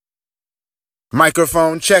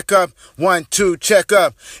Microphone check up, 1, 2, check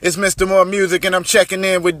up. It's Mr. More Music and I'm checking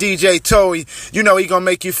in with DJ Toey. You know he gonna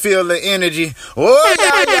make you feel the energy. Oh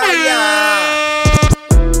yeah.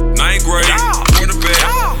 Ninth grade, quarterback,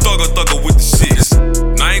 thugger with the shits.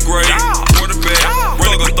 Ninth grade, quarterback,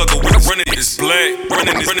 thugger with the running this black,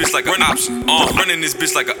 running this bitch like an option. Running this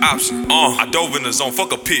bitch like an option. I dove in the zone,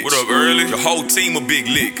 fuck a pitch. What up, early? Your whole team a big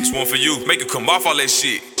lick. It's one for you, make it come off all that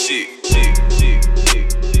shit.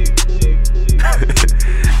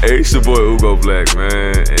 Hey, it's your boy Ugo Black,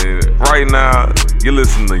 man, and right now, you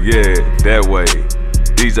listen to Yeah, That Way,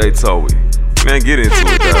 DJ Toey. Man, get into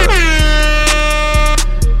it, dog.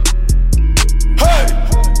 Hey!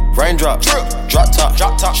 Raindrop, drop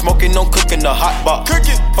top, smoking on cooking the hot pot.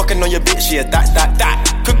 Fucking on your bitch, yeah, that.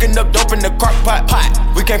 Cooking up dope in the crock pot.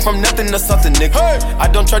 We came from nothing to something, nigga. Hey. I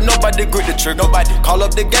don't try nobody, grip the trigger. Nobody call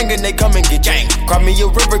up the gang and they come and get gang. Cry me a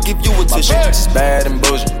river, give you a tissue. My bitch is bad and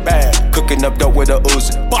bullshit, bad. Cooking up dope with a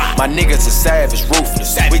Uzi. My niggas is savage,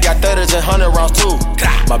 ruthless. We got 30s and 100 rounds too.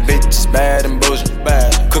 My bitch is bad and bullshit,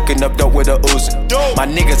 bad. Cooking up dope with a Uzi. My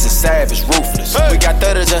niggas is savage, ruthless. We got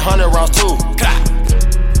 30s and 100 rounds too.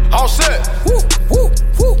 All set. Woo.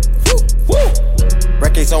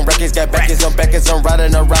 Records on records, got backers on backers. I'm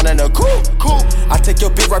riding around in a cool. I take your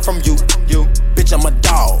bitch right from you. Bitch, I'm a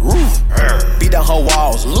dog. Beat down her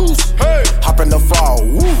walls, loose. Hop in the fall.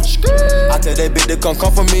 I tell that bitch to come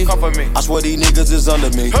for me. I swear these niggas is under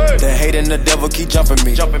me. The hate and the devil keep jumping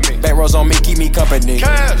me. Back rows on me, keep me company.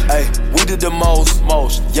 Hey, we did the most.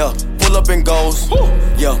 Yeah. Pull up and goes.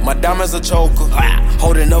 Yeah, my diamonds a choker.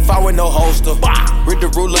 Holding up, I with no holster. With the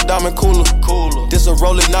ruler, diamond cooler. This a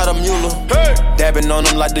roller, not a mule. Dabbing on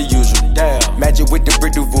them like the usual. Damn. Magic with the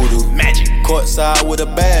brick do voodoo. Magic. Courtside with a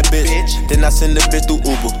bad bitch. Then I send the bitch through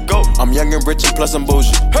Uber. Go. I'm young and rich and plus I'm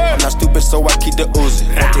bougie. I'm not stupid, so I keep the Uzi.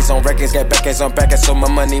 Records on records, got backers on backers, so my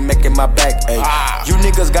money making my back ache. You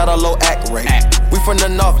niggas got a low act rate. We from the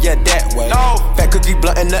north, yeah, that way. Fat cookie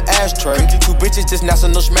blunt in the ashtray. Two bitches just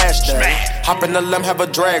national smash day. Hop in the limb, have a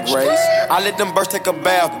drag race. I let them birds take a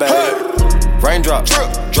bath, babe. Raindrop,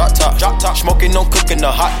 drop top, smoking on cooking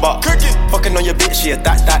the hot pot. Fucking on your bitch, yeah,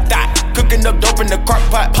 that. Cooking up dope in the crock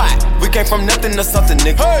pot. We came from nothing to something,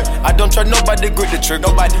 nigga. I don't try nobody, grip the trigger.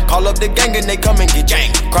 Nobody call up the gang and they come and get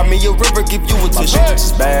gang. Cry me a river, give you a tissue. My bitch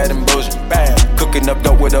is bad and bullshit, bad. Cooking up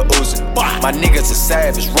dope with a Uzi. My niggas is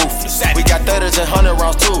savage, ruthless. We got 30s and 100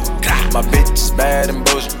 rounds too. My bitch is bad and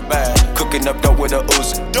bullshit, bad. Cooking up dope with a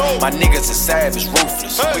Uzi. My niggas is savage,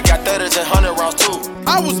 ruthless. We got 30s and 100 rounds too.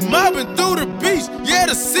 I was mobbing through the beach, yeah,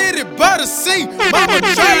 the city by the sea. Mama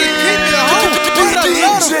trying to keep me home, but I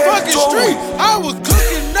love the fucking street. I was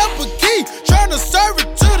cooking up a key, trying to serve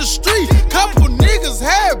it to the street. Couple niggas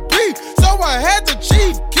had beef, so I had the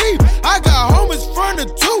chief keep. I got homies from the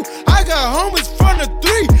 2, I got homies from the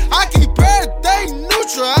 3. I keep everything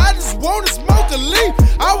neutral, I just wanna smoke a leaf.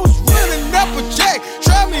 I was running up a check,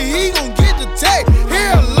 try me, he gon' get the tag.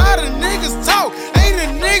 Hear a lot of niggas talk, ain't a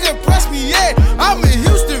nigga press me yet. I'm in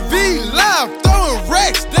Houston V live, throwing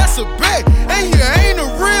racks, that's a bet. And you ain't a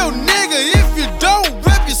real nigga if you don't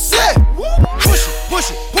rep your set. Push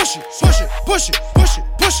it.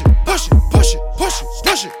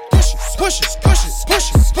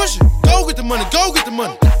 Go get the money. Go get the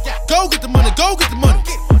money. Go get the money. Go get the money.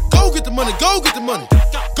 Go get the money. Go get the money.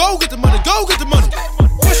 Go get the money. Go get the money.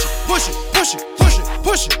 Push it.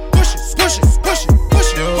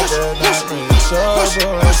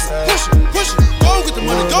 Go get the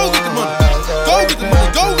money. Go get the money. Go get the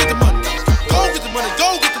money. Go get the money. Go get the money.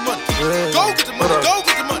 Go get the money. Go get the money. Go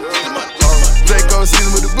get the money. Draco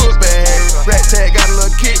season with the book bag. Rat tag got a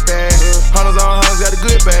little kickback. Hunters on hunters got a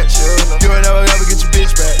good batch. You ain't never ever get your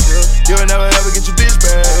bitch back. You ain't never ever get your bitch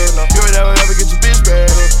back. You ain't never ever get your bitch back.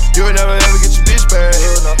 You ain't never ever get your bitch back.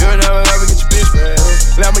 You ain't never ever get your bitch back.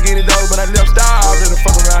 Lamborghini dog, but I left off. Let the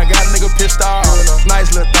fuck around, got a nigga pissed off.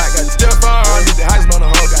 Nice little thing, got the stiff on. Did the heist on the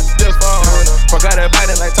hoe, got the stiff on. Fuck out that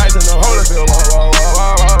biting like Tyson, the Holyfield.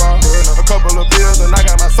 A couple of pills and I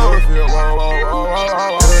got my soda filled.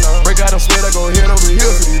 Break out them sweat, I go head over here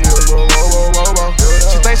for these bills.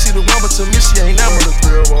 She thinks she the one, but to me she ain't never the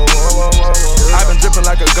thrill. I've been dripping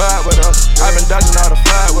like a god with her. I've been dodging all the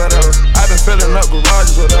fly with her. I've been filling up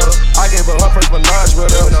garages with her. I gave her first menage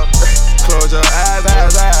with her. Close your eyes.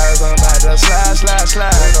 I'm about to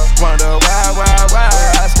slide. Wonder why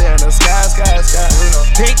I stay in the sky.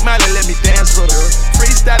 Pink Molly, let me dance with her.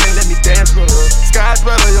 Freestyling, let me dance with her. Sky's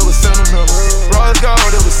brother, it was sentimental. Rose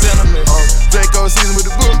gold, it was sentimental. Draco season with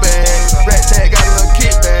the book bag. Rat tag got a little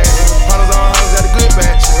kickback. Hunters on hunters got a good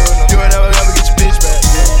batch. You ain't never ever get your bitch back.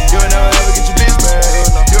 You ain't never ever get your bitch back.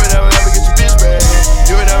 You ain't never ever get your bitch back.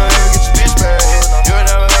 You ain't never ever get your bitch back. You ain't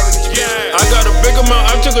never ever get your bitch back. I got a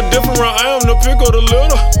pick up the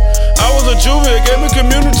litter. I was a juvie, it gave me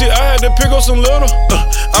community, I had to pick up some litter.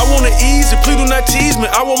 I want it easy, please do not tease me.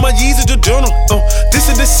 I want my Yeezy to dinner. This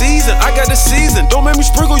is the season, I got the season. Don't make me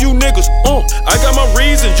sprinkle you niggas. I got my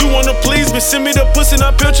reasons, you wanna please me. Send me the pussy,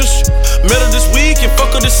 not pictures. Met her this week and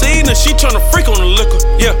fuck her this evening. She tryna freak on the liquor.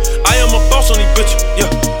 Yeah, I am a boss on these bitches. Yeah,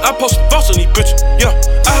 I post some boss on these bitches. Yeah,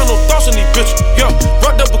 I have no thoughts on these bitches. Yeah,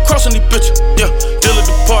 rocked up across on these bitches. Yeah, dealer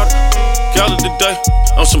departed. Gala today,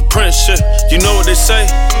 on some Prince shit. You know what they say?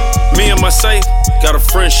 Me and my safe, got a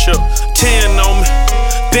friendship. 10 on me.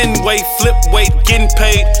 Been weight, flip weight, getting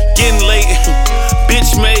paid, getting late.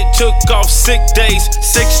 Bitch made, took off 6 days,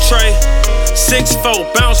 6 tray.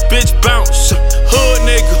 6'4", bounce, bitch, bounce. Hood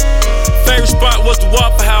nigga. Favorite spot was the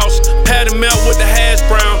Waffle House. Patty melt with the hash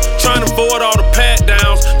brown. Trying to avoid all the pat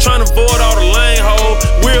downs. Trying to avoid all the lane hole.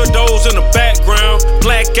 Weirdos in the background.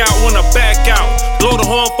 Black out when I back out. Blow the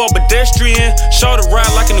horn for pedestrian. Short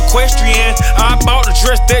ride like an equestrian. I bought the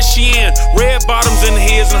dress that she in. Red bottoms in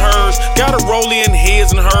his and hers. Got a rollie in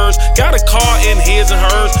his and hers. Got a car in his and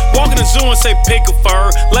hers. Walking the zoo and say pick a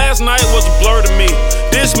fur. Last night was a blur to me.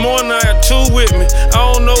 This morning I got 2 with me. I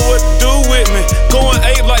don't know what to do with me. Going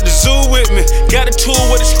ape like the zoo with me. Got a tool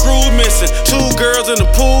with the screw missing. 2 girls in the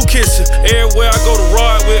pool kissing. Everywhere I go to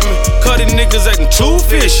ride with me. Cutting niggas acting too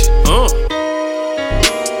fishy.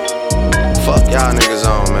 Fuck y'all niggas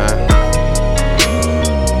on, man.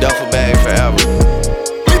 Duffel bag forever.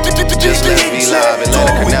 Just let me live and let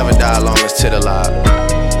it could never die long as Tit alive.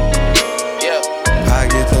 I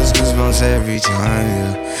get those goosebumps every time,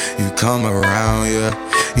 yeah. You come around, yeah.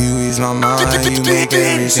 You ease my mind, you make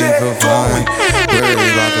everything feel fine. Worry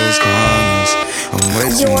about those comments. I'm way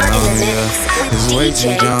too numb, yeah. It's way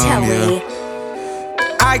too dumb, yeah.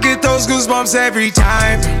 I get those goosebumps every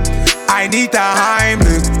time. I need the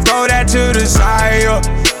Heimlich, throw that to the side, yeah.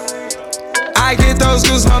 I get those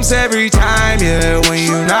goosebumps every time, yeah. When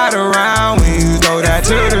you're not around, when you throw that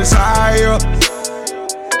to the side, yeah.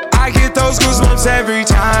 I get those goosebumps every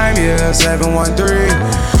time, yeah. 713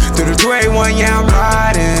 through the 281, yeah, I'm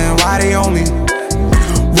riding. Why they on me?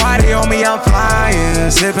 Why they on me? I'm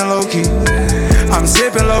flying, sipping low key. I'm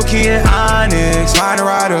sipping low key in Onyx, find a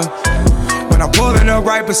rider. When I'm pulling up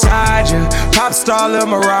right beside you, pop star Lil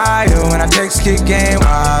Mariah. When I text kick game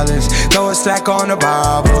wireless, throw a stack on the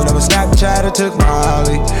Bible. Never Snapchat or took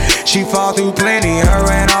Molly. She fall through plenty,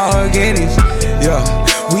 her and all her guineas. Yeah,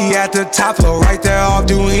 we at the top floor, right there off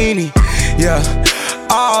Duini. Yeah.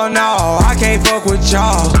 Oh no, I can't fuck with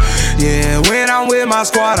y'all. Yeah, when I'm with my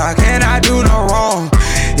squad, I cannot do no wrong.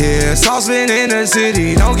 Yeah, saucepan in the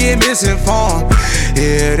city, don't get misinformed.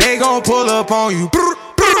 Yeah, they gon' pull up on you.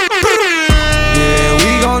 Yeah,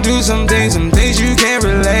 we gon' do some things you can't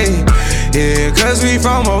relate. Yeah, cause we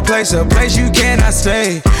from a place you cannot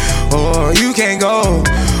stay. Or you can't go,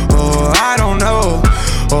 or I don't know.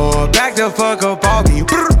 Or back the fuck up off me.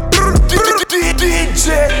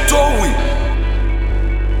 DJ Towie.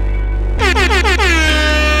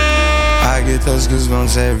 I get those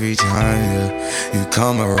goosebumps every time, yeah. You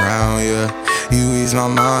come around, yeah. You ease my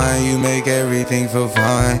mind, you make everything feel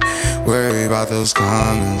fine. Worry about those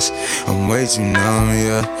comments. I'm way too numb,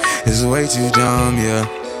 yeah. It's way too dumb, yeah.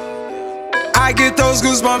 I get those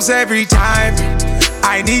goosebumps every time.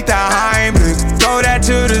 I need the Heimlich, throw that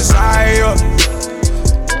to the side, yeah.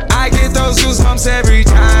 I get those goosebumps every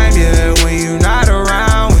time, yeah. When you're not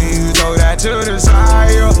around, when you throw that to the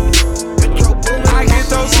side, yeah. I get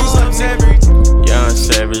those goosebumps every time. Young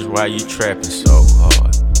Savage, why you trapping so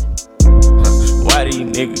hard? Why these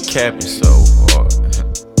niggas capping so hard?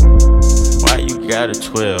 Why you got a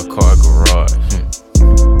 12-car garage?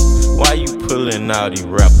 Why you pulling out these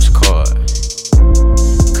rappers' cards?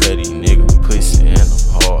 Cut these niggas pussy and I'm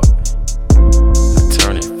hard. I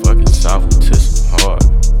turn it fucking soft to some hard.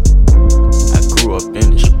 I grew up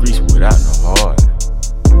in the streets without no heart.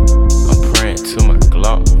 I'm praying to my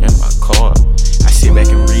Glock and my car. I sit back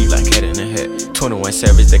and read like Hat in the Hat. 21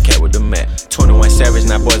 Savage, that cat with the mat. 21 Savage,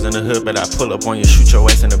 not boys in the hood, but I pull up on you, shoot your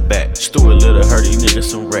ass in the back. Stuart Little, hurt these niggas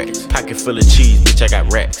some racks. Pocket full of cheese, bitch, I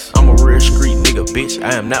got racks. I'm a real street nigga, bitch.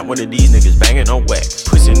 I am not one of these niggas banging on wax.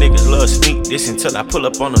 Pussy niggas love sneak this until I pull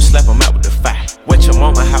up on them, slap them out with the fire. Wet your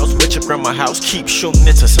mama house, wet your grandma house, keep shooting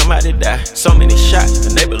until somebody die. So many shots,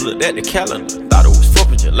 the neighbor looked at the calendar, thought it was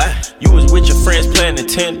 4th of July. You was with your friends playing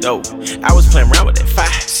Nintendo, I was playing around with that fire.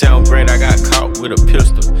 7th grade, I got caught with a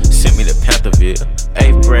pistol, sent me to Pantherville.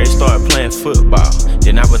 8th grade, started playing football,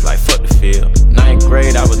 then I was like, fuck the field. 9th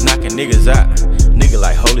grade, I was knocking niggas out, nigga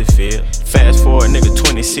like Holyfield. Fast forward, nigga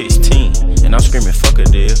 2016, and I'm screaming, fuck a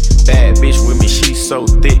deal. Bad bitch with me, she so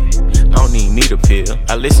thick, I don't even need a pill.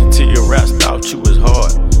 I listened to your raps, thought you was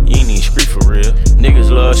hard, you ain't even street for real. Niggas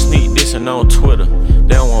love sneak this and posting on Twitter,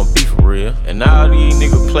 they don't want beef for real. And all these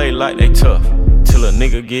niggas play like they tough, till a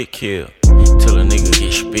nigga get killed, till a nigga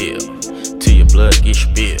get spilled, till your blood get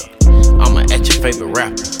spilled. I'ma at your favorite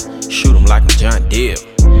rapper, shoot him like I'm John Deere.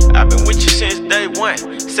 I've been with you since day one,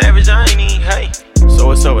 Savage, I ain't even hate. So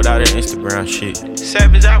what's up with all that Instagram shit?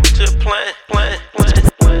 Savage, I was just playing.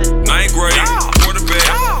 9th grade, quarterback,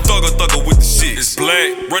 thugger with the shit. It's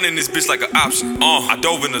black, running this bitch like an option. I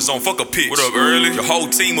dove in the zone, fuck a pitch. What up, early? Your whole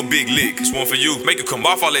team a big lick. It's one for you, make you come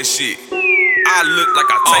off all that shit. I look like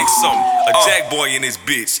I take something, a jack boy in this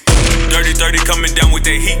bitch. Dirty coming down with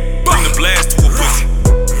that heat, bring the blast to a pussy.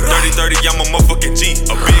 30, I'm a motherfucking G.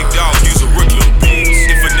 A big dog, use a rookie little bitch.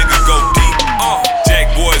 If a nigga go deep,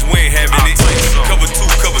 jack boys, we ain't having it. Cover 2,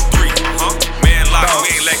 cover 3, man lock,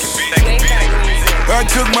 we ain't lacking bitch. I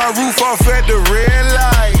took my roof off at the red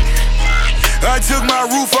light. I took my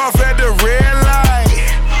roof off at the red light.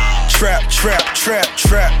 Trap.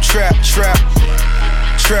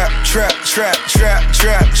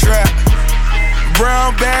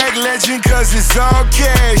 Brown bag legend cause it's all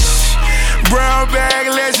cash. Brown bag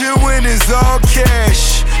legend when it's all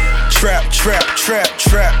cash. Trap.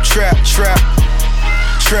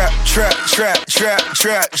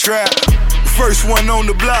 First one on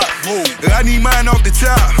the block. I need mine off the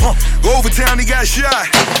top. Overtown he got shot,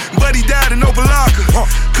 but he died in Opa-locka.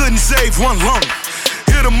 Couldn't save one lung.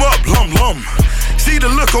 Hit him up, lum. See the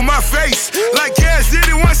look on my face, like Cash did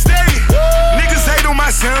in one state. Niggas hate on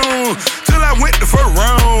my sound, till I went the first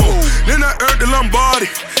round. Then I earned the Lombardi.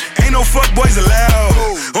 Ain't no fuck boys allowed.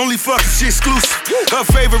 Only fucking shit exclusive. Her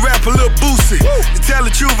favorite rapper, Lil Boosie. To tell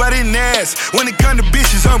the truth, I didn't ask. When it come to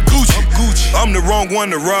bitches, I'm Gucci. I'm the wrong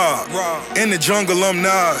one to rob. In the jungle, I'm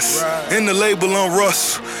Nas. In the label, I'm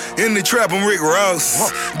Russ. In the trap, I'm Rick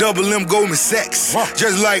Ross. Double M Goldman Sachs.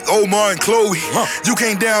 Just like Omar and Chloe. You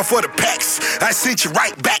came down for the packs. I sent you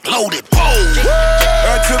right back loaded.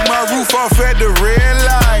 I took my roof off at the red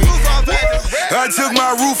light. I took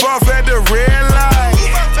my roof off at the red light.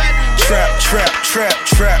 Trap.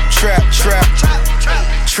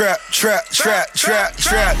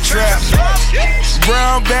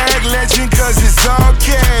 Brown bag legend cause it's all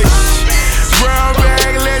cash. Brown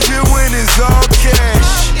bag legend when it's all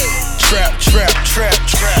cash. Trap.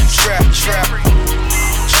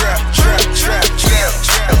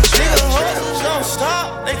 Niggas don't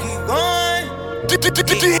stop, they keep going.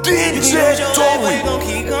 DJ Tory. We gon'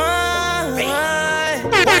 keep going.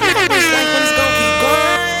 When it's gon' keep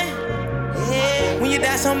going. When you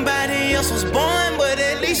die, somebody else was born, but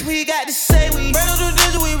at least we got to say we ran on the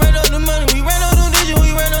digit, we ran on the money, we ran on the digit,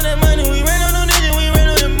 we ran on that money, we ran on the digit, we ran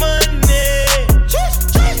on that money.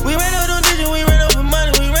 We ran on the digit, we ran on some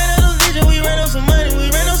money, we ran on the digit, we ran on some money,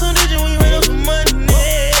 we ran on some digit, we ran on some money.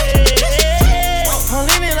 I'm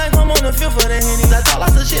leaving like I'm on the fifth for the Hennies. I talk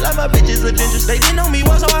lots of shit like my bitches are dangerous. They didn't know me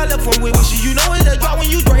once, so I left from with wishes. You know it's a drop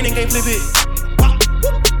when you drain and can't flip it.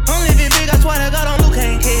 I'm living big, I swear to God, on Luke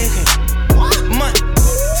ain't kidding. Money,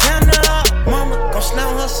 turn it up, mama. Gon'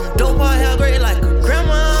 slam her some dope, her hair great like a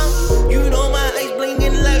grandma. You know my ice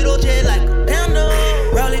blinking like Dolce, like a panda.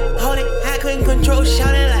 Roll it, hold it, I couldn't control,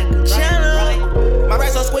 shout it like a channel. My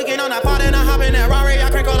racks are squeaking on that pot and I hop in that Rari, I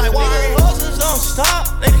crank on like water. Horses don't stop,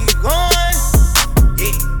 they keep going.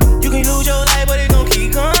 Yeah, you can lose your life, but it gon'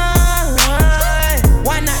 keep going.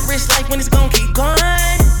 Why not risk life when it's gon' keep going?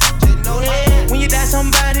 When you die,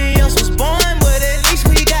 somebody else was born, but at least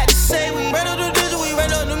we got to say we ran on the digit, we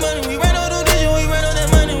ran on the money, we ran on the digit, we ran on that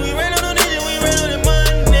money, we ran on the digit, we ran on that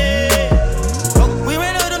money. We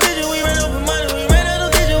ran on the digit, we ran on the money, we ran on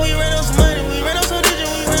the digit, we ran on some money, we ran on some digit,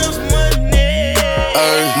 we ran on some money.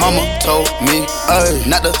 Mama told me,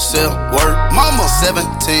 not to sell word. Mama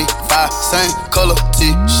 17, 5, same color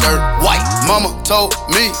t-shirt, white. Mama told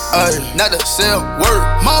me, not to sell word.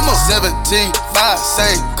 Mama 17, 5,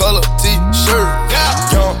 same color t-shirt.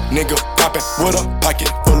 Young nigga poppin' with a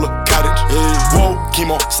pocket full of cottage. Whoa,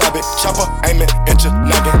 chemo, stop it, chopper aiming at your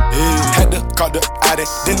noggin. Had to call the addict,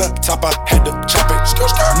 then the top I had to chop it.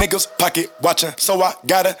 Niggas pocket watchin', so I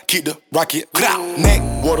gotta keep the rocket. Neck,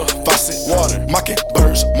 water, faucet, water, mocking,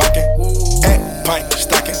 birds, mocking. And pint,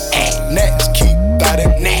 stocking, next keep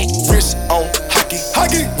biting. Wrist on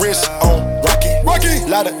hockey, wrist on rocky.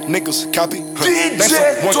 Lot of niggas copy. Think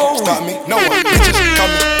someone can stop me? No one. Bitches call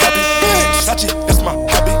me Poppy. Sachi, that's my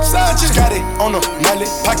hobby. Got it on a mallet,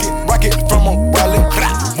 pocket rocket from a wallet.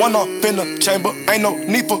 One off in the chamber, ain't no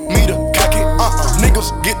need for me to cock it.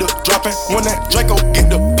 Niggas get the dropping when that Draco get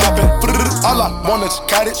the popping. All I want is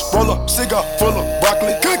cottage, roll up, cigar full of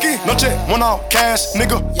broccoli. Cookie, no check, one off cash,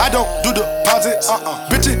 nigga. I don't do deposits.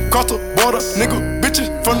 Bitches cross the border, nigga.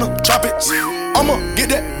 bitches from the tropics. I'ma get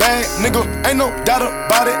that bag, nigga, ain't no doubt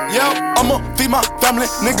about it, yeah. I'ma feed my family,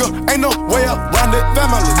 nigga, ain't no way around it.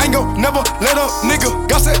 Family, ain't gon' never let up, nigga.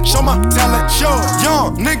 God said, show my talent, show.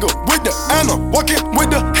 Young nigga with the Anna, walking with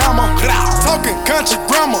the hammer. Talking country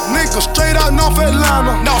grammar, nigga, straight out North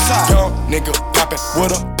Atlanta. Northside, young nigga, poppin'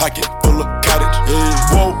 with a pocket full of cottage.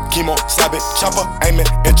 Yeah. Whoa, chemo, slap it, chopper, aiming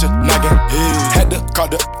at your noggin. Yeah. Had to call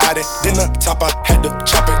the Audi, then the top, I had to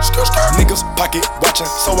chop it. Niggas pocket watching,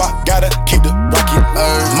 so I gotta keep the rocket.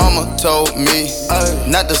 Mama told me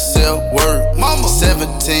not to sell word. Mama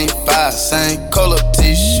 17.5, same color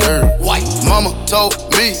t-shirt. White. Mama told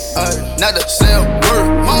me not to sell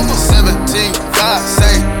word. Mama 17.5,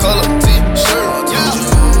 same color t-shirt.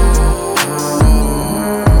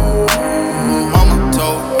 Mama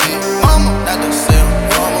told me, mama not to sell.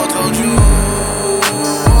 Mama told you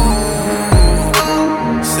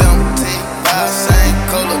 17.5, same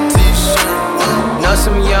color t-shirt. Know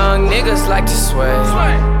some young niggas like to sway.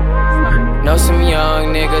 Know some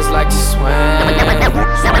young niggas like to swing.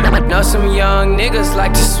 Know some young niggas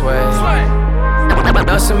like to sway.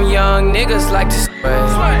 Know some young niggas like to sway.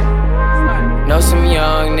 Know some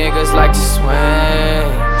young niggas like to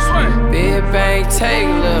swing. Big bang, take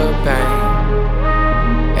little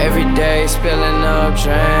bang. Every day spilling up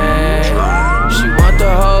drain. She want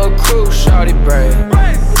the whole crew, shawty brave.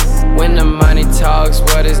 When the money talks,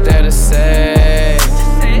 what is there to say?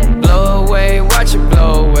 Blow away, watch it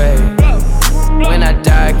blow away. When I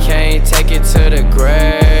die, can't take it to the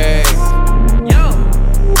grave.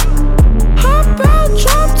 Hop out,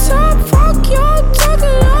 drop top, fuck y'all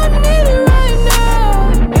talking, I need it right now.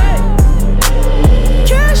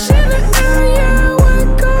 Cash in the area, what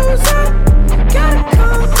goes up, gotta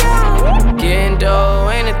come down. Getting dough,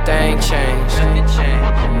 ain't a thing changed.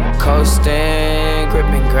 Coasting,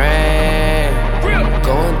 gripping grand.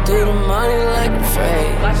 Going through the money like a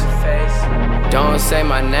face. Don't say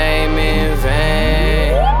my name in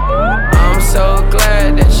vain. I'm so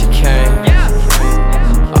glad that you came.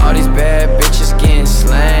 All these bad bitches getting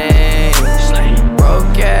slain.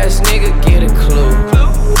 Broke ass nigga get a clue.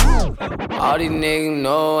 All these niggas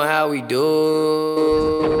know how we do.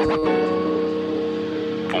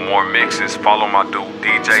 For more mixes, follow my dude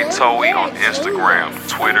DJ Towie on Instagram,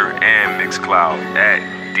 Twitter, and Mixcloud at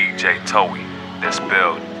DJ Towie. That's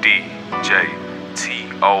spelled DJTOWII.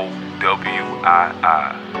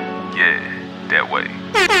 Yeah, that way.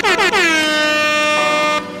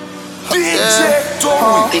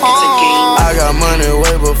 I got money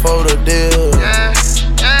way before the deal.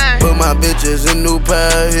 Put my bitches in new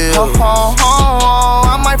pair of heels.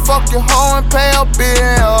 I might fuck your hoe and pay a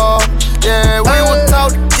bill. Yeah, we were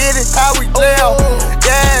taught to get it how we live.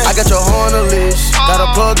 Yeah, I got your horn on a leash, got a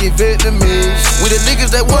plug in Vietnamese. We the niggas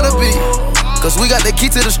that wanna be, cause we got the key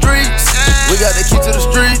to the streets. We got the key to the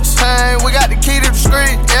streets. Hey, we got the key to the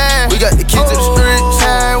street. Yeah, we got the key to the streets.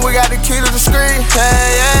 Hey, we got the key to the street.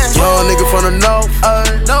 Hey, yeah. Young nigga from the north.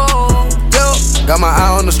 Yo, got my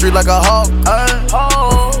eye on the street like a hawk.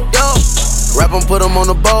 Yo, rap 'em, put 'em on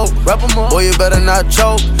the boat. Boy, you better not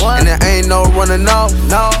choke. And there ain't no running off.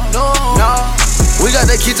 No. We got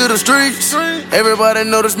that key to the streets. Everybody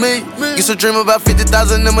notice me. Used to dream about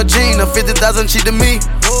 50,000 in my jeans. Now 50,000 cheap to me.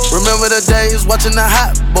 Remember the days watching the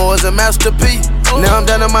Hot Boys and Master P. Now I'm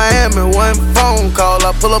down in Miami, one phone call,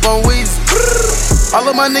 I pull up on Weezy. All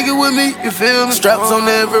of my niggas with me, you feel me? Straps on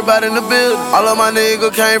everybody in the building. All of my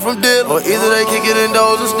niggas came from Dillon, or either they kick it in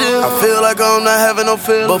doors or still. I feel like I'm not having no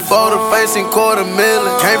feeling. Before the facing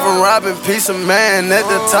 $250,000. Came from robbing piece of man at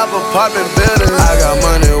the top of popping buildings. I got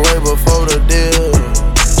money way before the deal.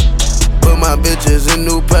 Put my bitches in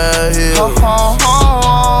new pair of heels.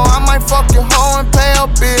 I might fuck your hoe and pay a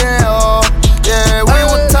bill. Yeah, we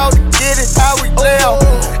were taught to get it how we live.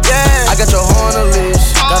 Yeah, I got your horn on a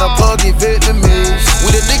leash, got a plug in Vietnamese.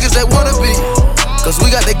 We the niggas that wanna be, cause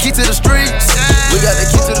we got the key to the streets. We got the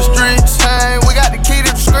key to the streets. Hey, we got the key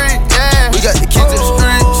to the street. Yeah, we got the key to the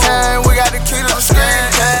streets. Hey, we got the key to the street.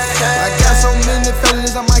 I got so many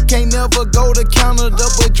felonies, I might can't never go to Canada.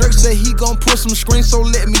 But Drake said he gon' put some screens, so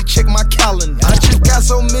let me check my calendar. I just got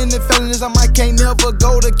so many felonies, I might can't never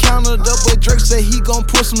go to Canada. But Drake said he gon'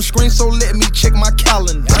 put some screens, so let me check my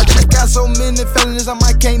calendar. I just got so many felonies, I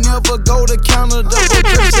might can't never go to Canada. But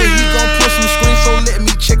Drake said he gon' put some screens, so let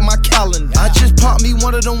me check my calendar. I just popped me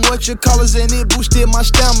one of them whatchamacallits and it boosted my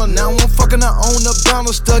stamina. Now I'm fucking her on the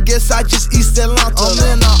banister, guess I just East Atlanta.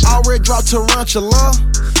 Then I already dropped Tarantula.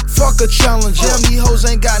 Fuck a challenge, yeah, these hoes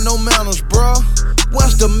ain't got no manners, bruh.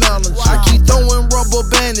 What's the manners? I keep throwing rubber rubber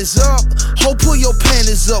band is up. Ho, pull your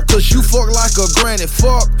panties up, cause you fuck like a granny.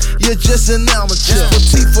 Fuck, you're just an amateur.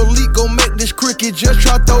 Petit Philippe gon' make this cricket, just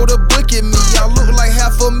try throw the book at me. I look like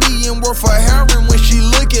 $500,000 worth of heroin when she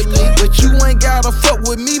look at me. But you ain't gotta fuck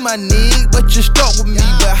with me, my nigga, but you stuck with me.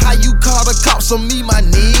 But how you call the cops on me, my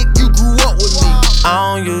nigga? You grew up with me.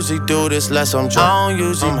 I don't usually do this less I'm drunk. I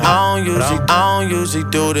don't usually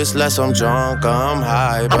do this less I'm drunk. I'm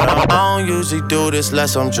high, but I don't usually do this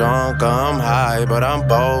less I'm drunk. I'm high, but I'm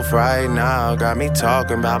both right now. Got me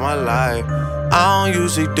talking about my life. I don't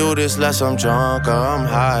usually do this less I'm drunk. I'm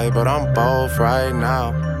high, but I'm both right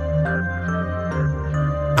now.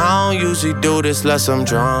 I don't usually do this less I'm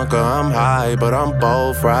drunk or I'm high, but I'm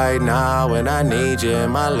both right now and I need you in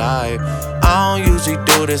my life. I don't usually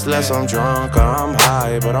do this less I'm drunk or I'm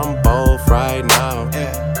high, but I'm both right now.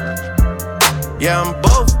 Yeah, I'm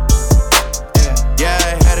both. Yeah,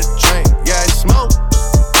 I had a drink, yeah, I smoke.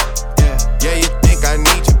 Yeah, you think I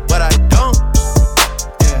need you, but I don't.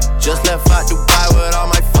 Just left out Dubai with all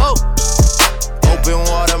my folk. Open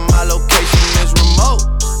water, my location is remote.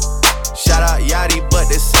 Shout out Yachty, but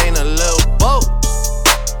this ain't a little boat.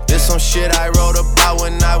 This some shit I wrote about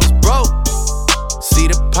when I was broke. See,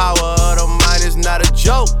 the power of the mind is not a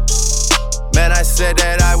joke. Man, I said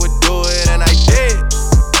that I would do it and I did.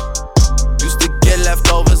 Used to get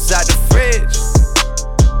leftovers out the fridge.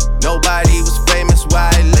 Nobody was famous where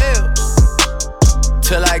I lived,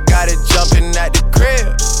 till I got it jumping at the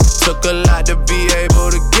crib. Took a lot to be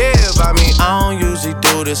able to give. I mean, I don't usually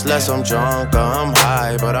do this less I'm drunk or I'm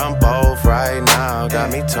high, but I'm both right now.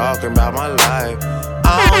 Got me talking about my life.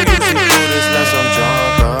 I don't usually do this less I'm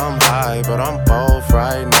drunk or I'm high, but I'm both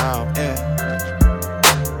right now.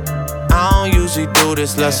 I don't usually do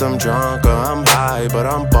this less I'm drunk or I'm high, but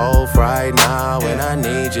I'm both right now and I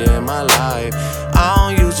need you in my life. I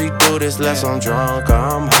don't usually do this less I'm drunk or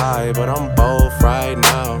I'm high, but I'm both right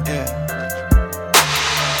now.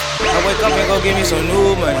 I wake up and go get me some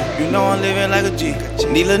new money. You know I'm living like a G.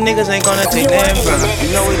 These little niggas ain't gonna take that from me.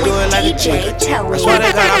 You know we do it like a G. I swear to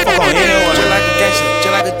God, I fuck on anyone. Just like a gangster,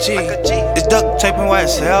 just like a G. It's duct taping white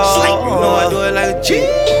cell. You know I do it like a G.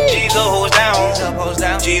 G's up, hoes down.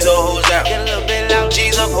 G's up, hoes down. Get a little bit loud.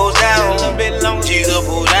 G's up, hoes down. Get a little bit long. G's up,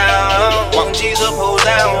 hoes down. Walk G's up, hoes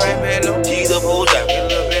down. G's up, hoes down. Get a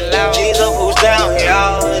little bit loud. G's up, hoes down.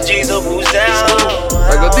 Y'all, G's up, hoes down.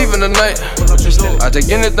 Like a thief in the night. I take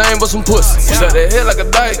anything but some pussy. She suck that head like a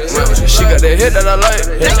dyke. She got that head that I like.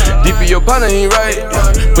 Deep in your partner, he ain't right.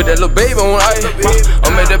 Put that little baby on ice.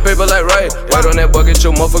 I made that paper like right. White on that bucket,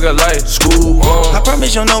 your motherfucker light. School on. I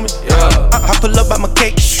promise you know me. I pull up by my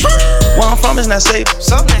cake. Where I'm from is not safe.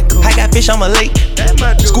 I got fish on my lake.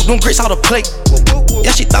 Scoop them grits out the plate.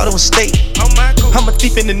 Yeah, she thought it was steak. I'm a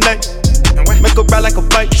thief in the night. Make her ride like a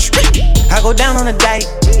bike. I go down on the dike.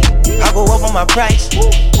 I go up on my price.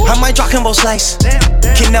 I might drop Kimbo Slice.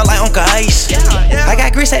 Kicking out like Uncle Ice. I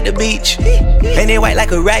got grits at the beach, and they white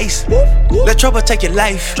like a rice. Let trouble take your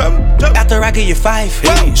life. After I get your 5.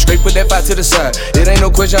 Hey, straight put that 5 to the side. It ain't no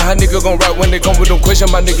question how nigga gon' rock when they come with them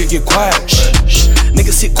questions. My nigga get quiet.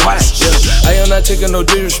 Nigga sit quiet. Yeah. I am not taking no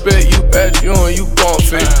disrespect. You bad, you and you gon'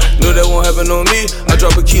 fit. Know that won't happen on me. I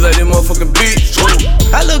drop a key like that motherfucking beat.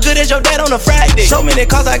 I look good as your dad on a Friday. So many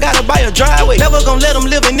cars I gotta buy a driveway. Never gon' let them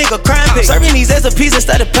live a nigga crime pay. Serving these as a piece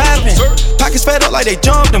instead of popping. Pockets fed up like they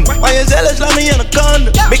jumped them. Why is Ellis love me in a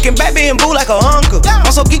condom? Making baby and boo like a uncle.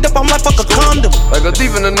 I'm so geeked up, I'm like fuck a condom. Like a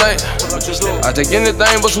thief in the night. I take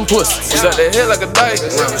anything but some pussy. She got that head like a dyke.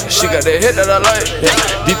 She got that head that I like.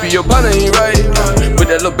 Deep in your partner, he ain't right. Put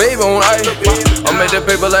that little baby on ice. I made that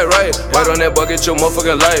paper like right. White on that bucket, your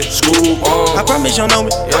motherfucker light. School on. I promise you know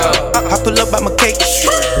me. I pull up by my cake.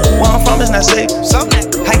 Where I'm from is not safe.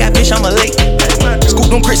 I got fish on my lake. Scoop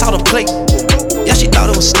them grits out the plate. Yeah, she thought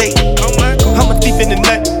it was steak. I'm a thief in the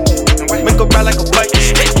night. Make her ride like a bike.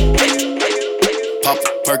 Pop a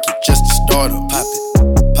perky just to start up. Pop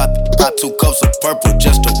it. Pop it. Pop 2 cups of purple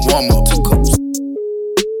just to warm up. 2 cups.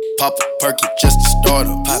 Pop a perky just to start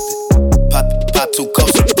up. Pop it. Pop it. Pop 2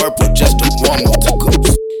 cups of purple just to warm up. 2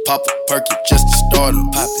 cups. Pop a perky just to start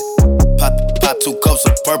up. Pop it. Pop it. Pop 2 cups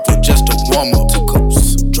of purple just to warm up. 2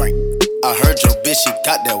 cups. Drink. I heard your bitch, she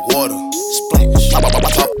got that water. Splash. Pop, pop,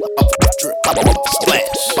 pop, pop, drip. Pop, pop, splash.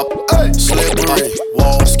 Pop, slippery.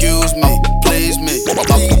 Whoa, excuse me, please me.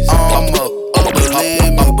 I'm up.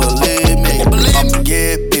 Believe me. I'ma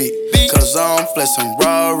get beat. Cause I'm flexing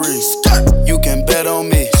Rari. You can bet on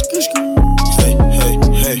me. Hey, hey,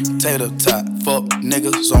 hey. Tater tot. Fuck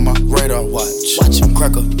niggas on my radar watch.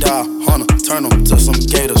 Cracker, die, hunter. Turn them to some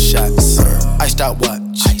gator shots. Iced out watch.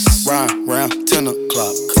 Ride round 10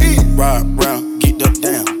 o'clock. Ride round, get up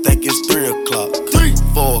down. Think it's 3 o'clock.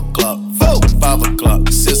 4 o'clock. 5 o'clock.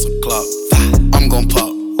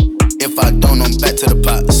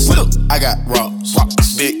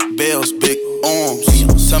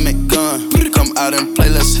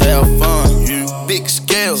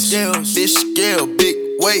 Fish scale, big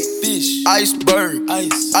weight. Fish. Iceberg.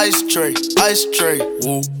 Ice tray.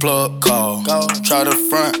 Woo, plug call. Try the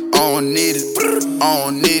front, I don't need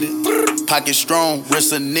it. Pocket strong,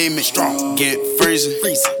 wrist anemic. Get freezing.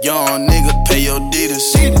 Young nigga, pay your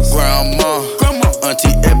Adidas. Grandma. Auntie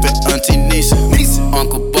Epic, Auntie Nisa.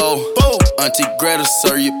 Uncle Bo. Auntie Greta,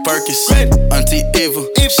 Sir Perkins. Auntie Eva,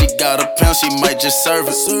 she got a pound, she might just serve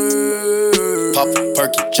it. Pop a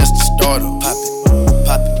perky just to start her.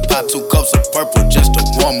 Pop 2 cups of purple just to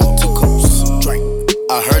warm up. 2 cups, drink.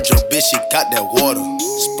 I heard your bitch, she got that water.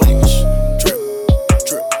 Splash, drip,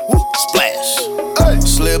 woo, splash.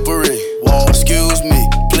 Slippery, excuse me,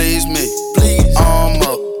 please me. I'm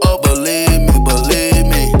up, believe me.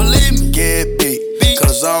 Get beat,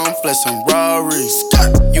 cause I'm flexing Rari.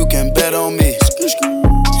 You can bet on me.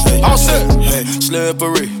 All set. Hey,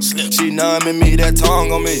 slippery. She numbing me, that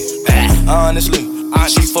tongue on me. Honestly,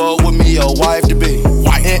 she fuck with me, a wife to be.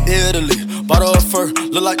 In Italy, bought her a fur,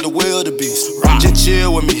 look like the wildebeest. Just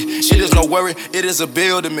chill with me, shit is no worry, it is a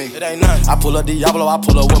bill to me. It ain't nothing. I pull up Diablo, I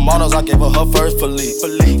pull up with models, I gave her first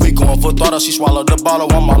Philippe. We going for throttle, she swallowed the bottle,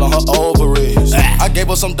 I'm all on her ovaries. I gave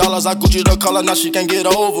her some dollars, I Gucci the color, now she can't get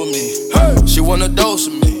over me. She wanna dose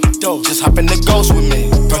with me. Just hop in the ghost with me.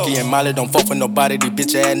 Perky and Molly don't fuck with nobody. These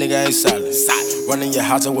bitch ass nigga ain't solid. Running your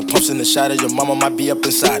house with pumps in the shot. Your mama might be up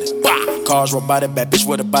inside it. Cars robotic, bad bitch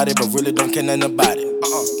with a body, but really don't care nothing about it.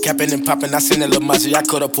 Capping and popping, I seen that little Mazzy. I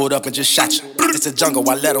could've pulled up and just shot you. It's a jungle,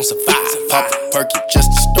 I let them survive. Pop a perky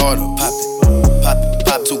just to start her.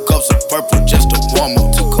 Pop 2 cups of purple just to warm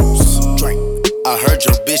up. 2 cups, drink. I heard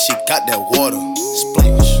your bitch, she got that water.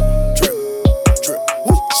 Splash, drip,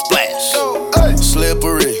 woo, splash.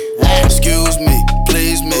 Slippery. Excuse me,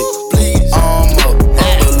 please me. I'm up,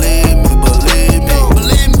 believe me.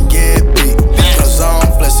 Get beat, cause I'm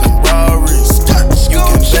flexing Rari. You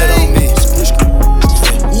can bet on me.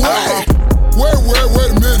 Wait a minute.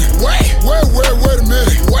 Wait a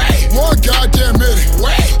minute. One goddamn minute.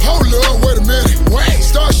 Hold up, wait a minute.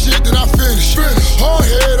 Start shit that I finish. Hard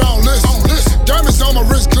head on listen. Diamonds on my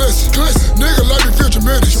wrist glisten. Nigga let me feel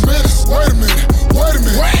tremendous. Wait a minute. Wait a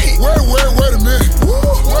minute. Wait a minute.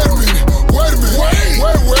 Wait a minute.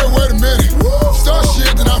 Wait a minute. Start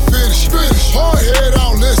shit that I finish. Hard head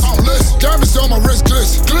on listen. Diamonds on my wrist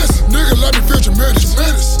glisten. Nigga let me feel tremendous.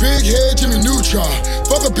 Big head Jimmy Neutron.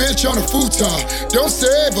 Fuck a bitch on a futon. Don't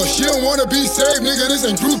save her, she don't wanna be saved, nigga. This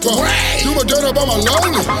ain't Groupon. Do my dirt up on my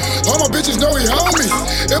lonely. All my bitches know he homies.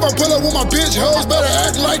 If I pull up with my bitch hoes, better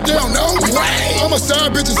act like they don't know me. I'm a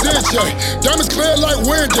side bitch's in check. Diamonds clear like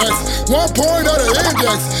Windex. 1 point of the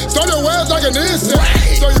index. Start your ass like an insect.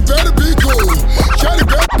 So you better be cool. Shawty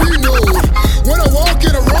better be nude. When I walk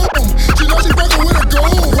in a room, she know she fucking with a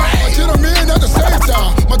goon. Until I'm in at the same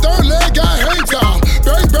time. My third leg got hang time.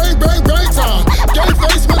 Bang, bang, bang, bang time. Game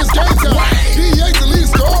face when it's game time. DEA's the lead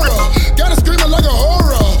scorer. Got her screaming like a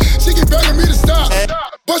horror. She keep begging me to stop,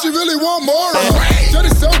 but she really want more. That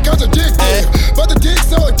is so contradictive, but the dick's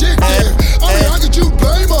so addictive. I mean, how could you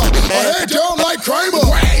blame her? Her head down like Kramer.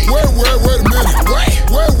 Wait a minute. Wait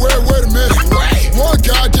a minute. One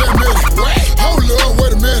goddamn minute. Hold up,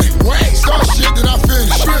 wait a minute. Start shit that I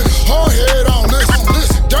finish. Hard head on listen.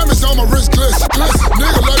 Diamonds on my wrist glisten.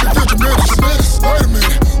 Nigga let me feel tremendous. Wait a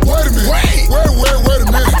minute. Wait a minute. Wait a minute. Wait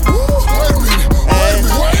a minute.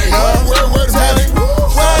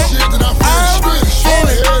 Start shit that I finish. Hard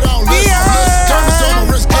head on listen. Diamonds on my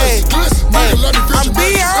wrist glisten. Nigga let me feel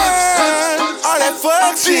tremendous. All that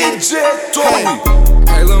fuck shit.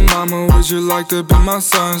 Hey lil' mama, would you like to be my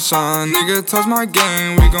sunshine? Nigga, touch my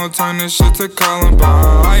game, we gon' turn this shit to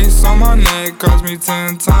Columbine. Ice on my neck cost me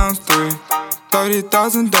 10 times 3.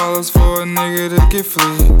 $30,000 for a nigga to get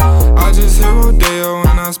free. I just hit Rodeo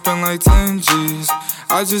and I spent like 10 G's.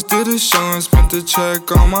 I just did a show and spent the check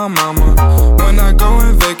on my mama. When I go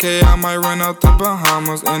and vacay, I might run out the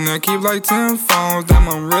Bahamas. And I keep like 10 phones, damn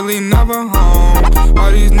I'm really never home.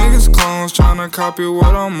 All these niggas clones tryna copy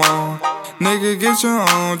what I'm on. Nigga get your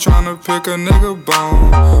own, tryna pick a nigga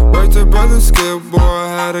bone. Worked to brother Skip, boy, I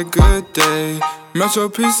had a good day. Metro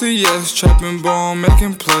PCS, trapping ball,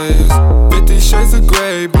 making plays. 50 shades of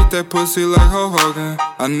gray, beat that pussy like Hulk Hogan.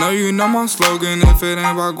 I know you know my slogan, if it ain't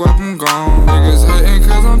about guap, I'm gone. Niggas hating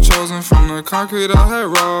cause I'm chosen from the concrete I had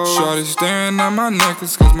rolled. Shorty staring at my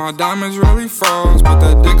necklace cause my diamonds really froze. Put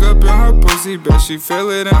that dick up in her pussy, bet she feel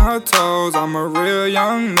it in her toes. I'm a real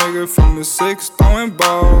young nigga from the 6 throwing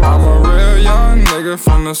balls. I'm a real young nigga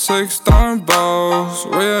from the 6 throwing balls.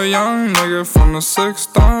 Real young nigga from the 6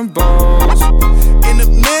 throwing balls. In the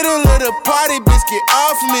middle of the party, bitch, get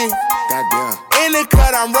off me. Goddamn. In the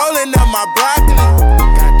cut, I'm rolling up my broccoli.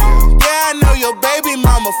 Goddamn. Yeah, I know your baby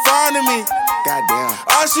mama fond of me. Goddamn.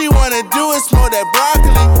 All she wanna do is smoke that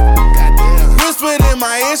broccoli. Goddamn. Whispered in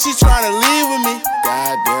my ear, she tryna leave with me.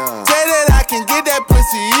 Goddamn. Say that I can get that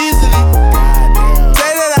pussy easily. Goddamn.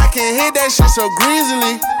 Say that I can hit that shit so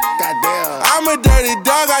greasily. Goddamn. I'm a dirty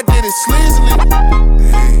dog, I did it sleazily.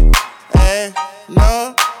 Ain't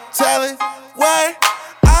no telling what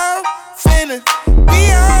I'm finna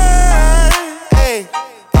beyond. Hey,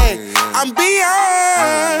 hey, I'm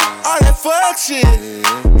beyond all that fuck shit.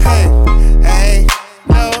 Hey, ain't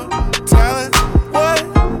no telling what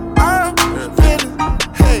I'm finna.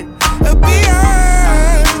 Hey,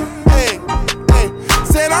 beyond. Hey, hey,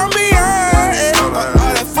 said I'm beyond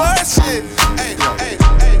all that fuck shit. Hey, hey,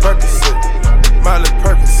 hey. Percocet, Miley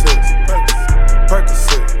Percocet,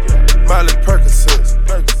 Percocet, Miley Percocet,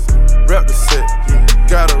 rep the set,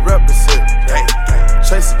 gotta rep the set.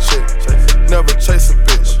 Chase a chick, never chase a bitch.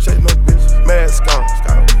 Mask on,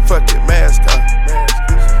 fuck it, mask on.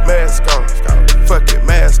 Mask on, fuck it,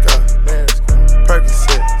 mask on.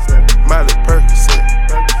 Percocet, Miley Percocet.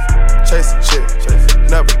 Chase a chick,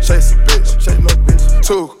 never chase a bitch.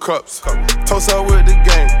 2 cups, toast up with the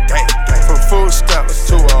game. From food stamps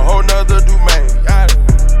to a whole nother domain.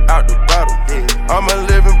 Out the bottle, I'm a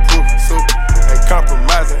living proof. Ain't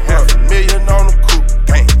compromising, $500,000 on the coupe.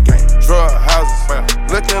 Drug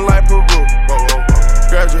houses, looking like Peru.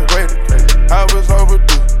 Graduated, I was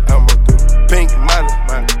overdue. Pink money,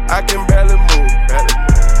 I can barely move.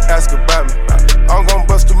 Ask about me, I'm gon'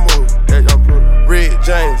 bust a move. Red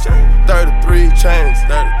James, 33 chains.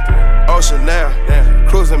 Ocean now,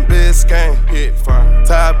 cruising Biscayne.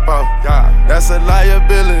 Top off, that's a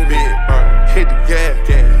liability. Hit the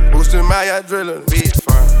gas, boosting my adrenaline.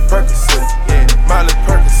 Percocet, Miley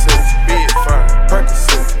Percocet,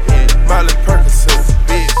 Percocet, Miley Percocet,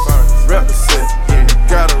 represent,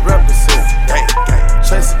 gotta represent.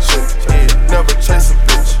 Chase a chick, never chase a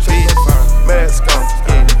bitch. Mask on,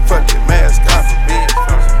 fuck it, mask on.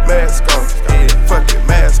 Mask on, fuck it,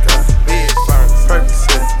 mask on.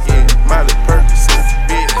 Percocet, Miley Percocet,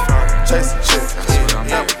 chase a chick,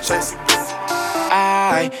 never chase a bitch.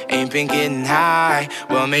 I ain't been getting high.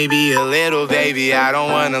 Well, maybe a little, baby, I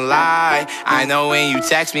don't wanna lie. I know when you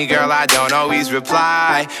text me, girl, I don't always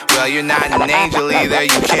reply. Well, you're not an angel either,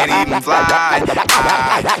 you can't even fly.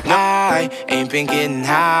 I ain't been getting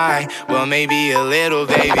high. Well, maybe a little,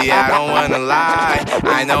 baby, I don't wanna lie.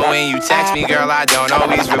 I know when you text me, girl, I don't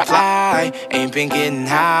always reply. Ain't been getting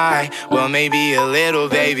high. Well, maybe a little,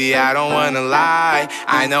 baby, I don't wanna lie.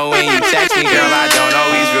 I know when you text me, girl, I don't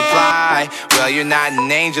always reply. Well, you're not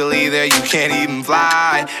an angel either, you can't even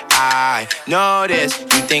fly. I know this,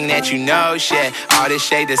 you think that you know shit. All this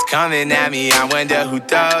shade that's coming at me, I wonder who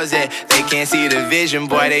throws it. They can't see the vision,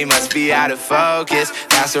 boy, they must be out of focus.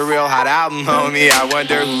 That's a real hot album, homie, I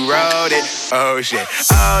wonder who wrote it. Oh shit,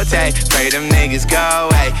 okay, pray them niggas go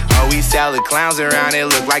away. Oh, we sell the clowns around, it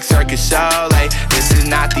look like Circus Soleil. This is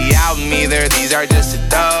not the album either, these are just the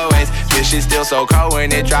throwaways. This shit's still so cold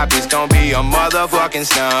when it drop, it's gon' be a motherfucking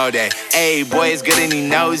snow day. Ayy, boy, it's good and he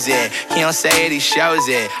knows it. He don't say it, he shows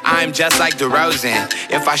it. I'm just like DeRozan.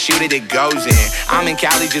 If I shoot it, it goes in. I'm in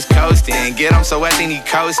Cali just coasting. Get him so wet, they need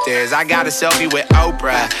coasters. I got a selfie with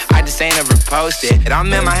Oprah. I just ain't ever posted. And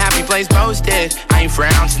I'm in my happy place posted. I ain't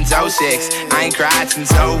frowned since 06. I ain't cried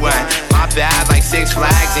since 01. My bad like 6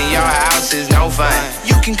 Flags and your house is no fun.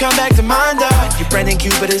 You can come back to mine though. Your Brendan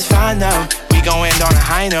Cupid is fine though. We gon' end on a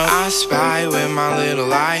high note. I spy with my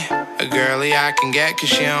little eye. A girly I can get cause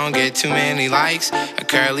she don't get too many likes. A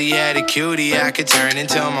curly-headed cutie I could turn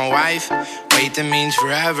into my wife. Wait, that means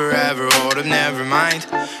forever, ever, hold up, never mind.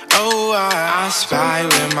 Oh, I spy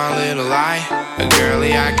with my little eye. A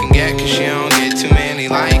girly I can get cause she don't get too many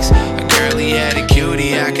likes. A curly-headed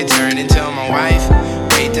cutie I could turn into my wife.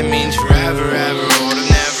 Wait, that means forever, ever, hold up,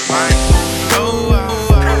 never mind.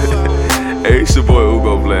 Hey, it's your boy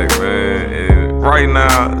Ugo Black, man. And right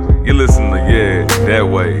now, you listen to Yeah, That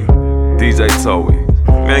Way, DJ Toey.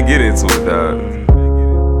 Man, get into it, dog.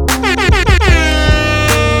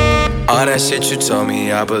 All that shit you told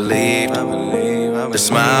me, I believe. The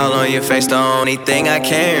smile on your face, the only thing I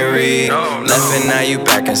can't read. Left and now you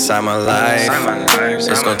back inside my life.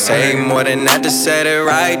 It's gon' take more than that to set it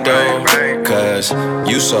right, though. Cause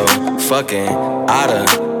you so fucking out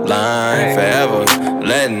of line. Forever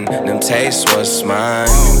letting them taste what's mine.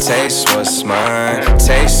 Taste what's mine.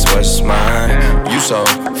 Taste what's mine. You so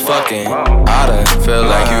fucking out of. Feel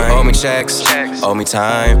like you owe me checks, owe me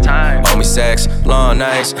time, owe me sex, long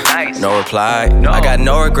nights, no reply. I got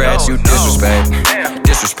no regrets, you disrespect.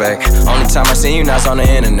 Only time I seen you now's on the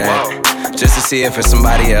internet. just to see if it's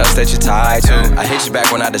somebody else that you're tied to. I hit you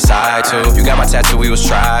back when I decide to. You got my tattoo, we was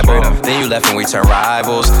tribal. Then you left and we turned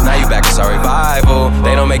rivals. Now you back, it's our revival.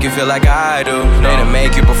 They don't make you feel like I do. They didn't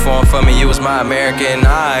make you perform for me, you was my American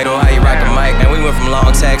Idol. How you rock the mic, and we went from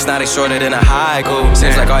long text, now they shorter than a haiku.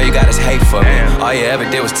 Seems like all you got is hate for me. All you ever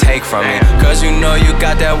did was take from me. Cause you know you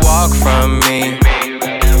got that walk from me.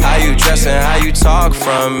 How you dress and how you talk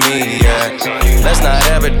from me, yeah. Let's not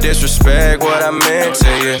ever disrespect what I meant to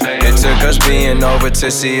you. It took us being over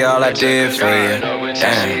to see all I did for you.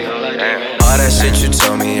 Damn. All that shit you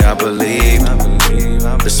told me, I believe.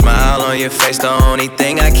 The smile on your face, the only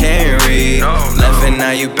thing I can't read. Left and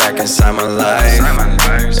now you back inside my life.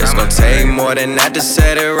 It's gonna take more than that to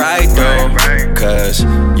set it right, though. Cause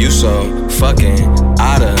you so fucking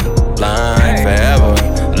out of line forever.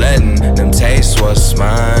 Letting them taste what's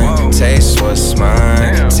mine. Taste what's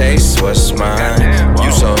mine. Taste what's mine.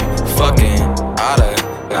 You so fucking out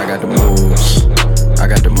of. I got the moves. I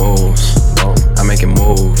got the moves. I'm making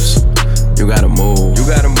moves. You gotta move. You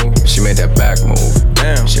gotta move. She made that back move.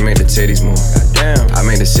 Damn. She made the titties move. Damn. I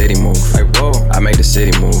made the city move. Like whoa. I made the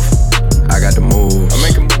city move. I got the moves. I'm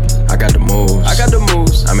making moves. I got the moves. I got the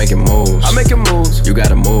moves. I'm making moves. I'm making moves. You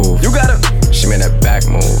gotta move. You gotta. She made that back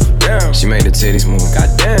move. Damn. She made the titties move.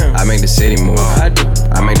 Goddamn. I made the city move. I do.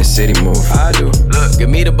 I made the city move. I do. Look, give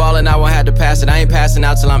me the ball and I won't have to pass it. I ain't passing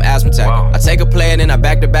out till I'm asthmatic. I take a play and then I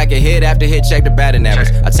back to back and hit after hit, check the batting average.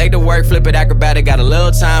 I take the work, flip it acrobatic. Got a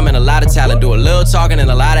little time and a lot of talent. Do a little talking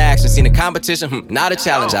and a lot of action. Seen the competition, not a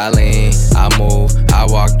challenge. I lean, I move, I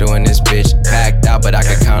walk through in this bitch. Packed out, but I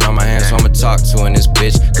can count on my hands, so I'ma talk to in this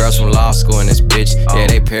bitch. Girls from law school in this bitch. Yeah,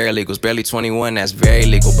 they paralegals, barely 21, that's very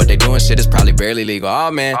legal. But they doing shit that's probably barely legal.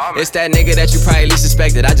 Oh man, it's that nigga that you probably least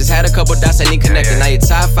suspected. I just had a couple dots I need connected. Now your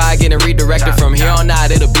top 5 getting redirected. From here on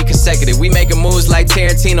out, it'll be consecutive. We making moves like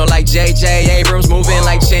Tarantino, like J.J. Abrams. Moving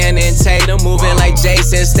like Channing Tatum, moving like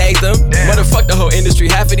Jason Statham. Motherfuck the whole industry,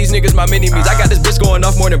 half of these niggas my mini-me's. I got this bitch going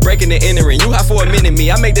off more than breaking and entering. You hot for a minute,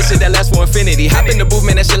 me. I make this shit that lasts for infinity. Hop in the booth,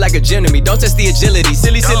 man, that shit like a gym to me. Don't test the agility.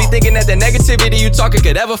 Silly thinking that the negativity you talking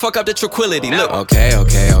could ever fuck up the tranquility. Look. Okay,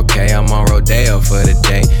 I'm on Rodeo for the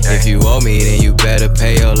day. If you owe me, then you better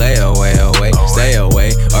pay your layaway away. Stay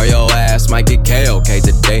away, or your ass might get K.O.K.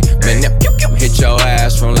 today. Man, hit your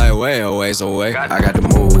ass from like way away. I got the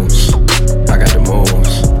moves. I got the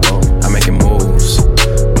moves. I'm making moves.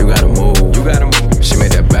 You gotta move. You gotta move. She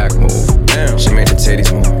made that back move. Damn. She made the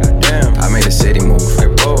titties move. Damn. I made the city move.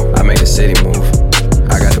 Like whoa. I made the city move.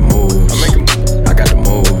 I got the moves. I'm making moves. I got the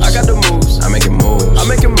moves. I got the moves. I'm making moves. I'm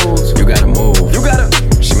making moves. You gotta move. You gotta.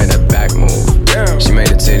 She made that back move. Damn. She made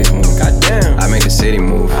the titties move. Goddamn. I made the city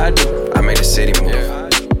move. I do. I made the city move. Yeah.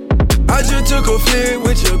 I just took a flick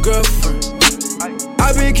with your girlfriend.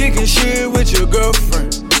 I been kicking shit with your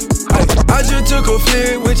girlfriend. I just took a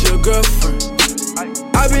flick with your girlfriend.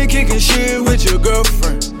 I been kicking shit with your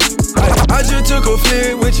girlfriend. I just took a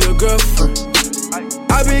flick with your girlfriend.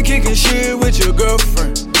 I been kicking shit with your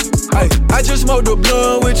girlfriend. I just smoked a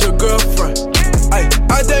blunt with your girlfriend.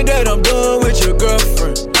 I think that I'm done with your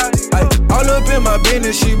girlfriend. All up in my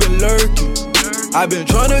business, she been lurking. I been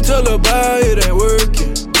tryna tell her about it ain't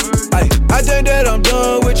working. I think that I'm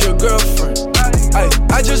done with your girlfriend.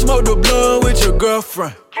 I just smoked a blunt with your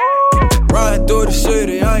girlfriend. Riding through the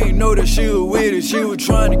city, I ain't know that she was with it. She was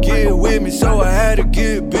trying to get with me, so I had to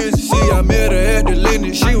get busy. See, I met her at the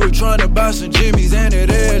Lennox. She was trying to buy some Jimmys and it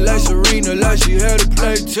had like Serena, like she had to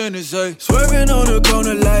play tennis. Ay. Swerving on the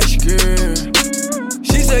corner like she girl.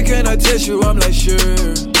 She said, can I touch you? I'm like, sure.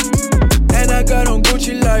 And I got on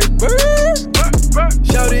Gucci like bird.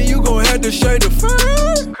 Shouting, you gon' have to shade the fur.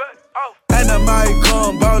 And I might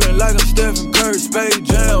come ballin' like I'm Stephen Curry. Spade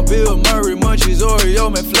Jam, Bill Murray, Munchies, Oreo,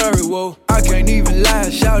 McFlurry. Whoa, I can't even lie,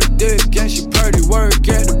 shout a dick, and she pretty. Work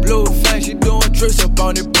at the Blue Fang, she doing tricks up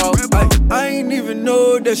on it, pole. I ain't even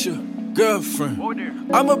know that's your girlfriend.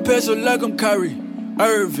 I'ma pass her like I'm Kyrie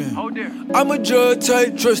Irving. I'm a drug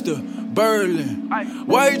type Trista Berlin.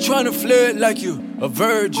 Why you tryna flirt like you a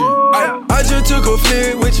virgin? I just took a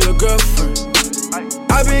flick with your girlfriend.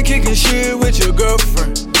 I been kicking shit with your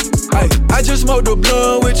girlfriend. I just smoked a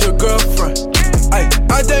blunt with your girlfriend.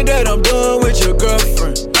 I think that I'm done with your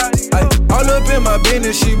girlfriend. All up in my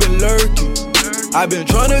business, she been lurking. I been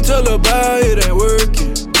tryna tell her about it ain't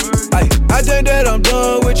working. I think that I'm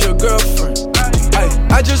done with your girlfriend.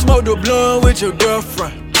 I just smoked a blunt with your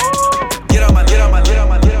girlfriend. Get on my, get on my, get on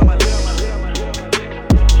my, get on my, get on my, get on my.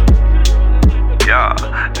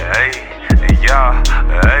 Yeah,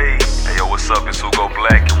 hey, yo, what's up? It's Hugo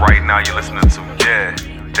Black, and right now you're listening to Yeah,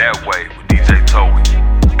 That Way with DJ Toey.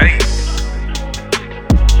 Hey.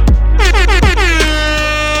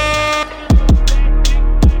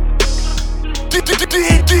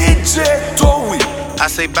 I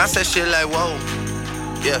say bounce that shit like whoa.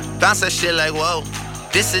 Yeah, bounce that shit like whoa.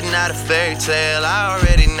 This is not a fairy tale, I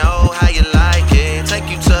already know how you like it. Take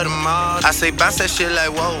you to the mall. I say bounce that shit like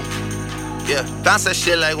whoa. Yeah, bounce that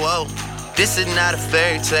shit like whoa. This is not a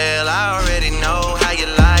fairy tale, I already know how you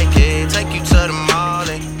like it. Take you to the mall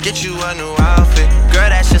and get you a new outfit. Girl,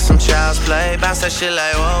 that's just some child's play. Bounce that shit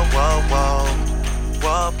like whoa, whoa, whoa.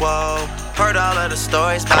 Whoa, whoa. Heard all of the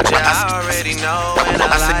stories about you, I already know and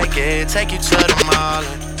I like it. Take you to the mall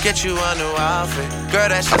and get you a new outfit. Girl,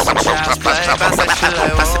 that's just some child's play. Bounce that shit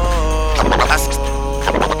like whoa.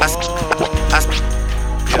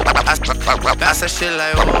 Bounce that shit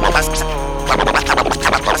like whoa.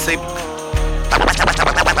 I say,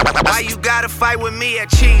 why you gotta fight with me at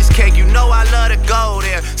Cheesecake? You know I love to go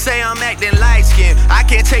there. Say I'm acting light skinned, I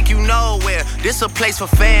can't take you nowhere. This a place for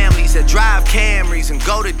families that drive Camrys and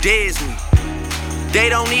go to Disney. They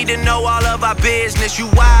don't need to know all of our business. You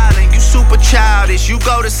wildin', you super childish. You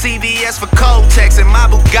go to CVS for Kotex and my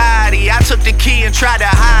Bugatti. I took the key and tried to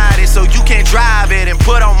hide it so you can't drive it and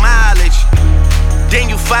put on mileage. Then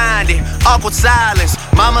you find it, awkward silence.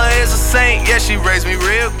 Mama is a saint, yeah, she raised me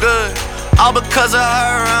real good. All because of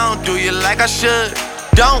her, I don't do you like I should.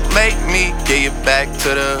 Don't make me get you back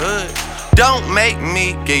to the hood. Don't make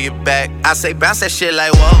me get you back. I say bounce that shit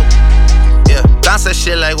like whoa. Yeah, bounce that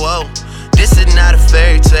shit like whoa. This is not a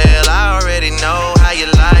fairy tale, I already know how you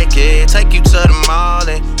like it. Take you to the mall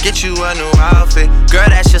and get you a new outfit. Girl,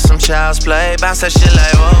 that's just some child's play. Bounce that shit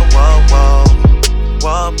like whoa, whoa, whoa.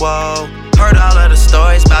 Whoa, whoa. Heard all of the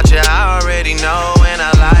stories about you, I already know and I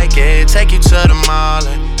like it. Take you to the mall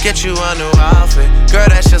and get you a new outfit. Girl,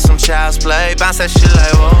 that's just some child's play. Bounce that shit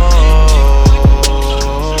like whoa.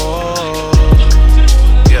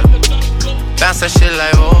 Yeah. Bounce that shit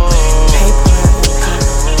like whoa.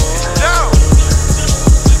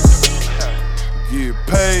 Get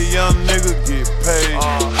paid, young nigga, get paid.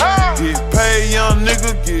 Get paid, young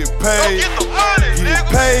nigga, get paid. Get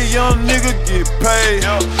paid, young nigga, get paid.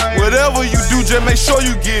 Whatever you do, just make sure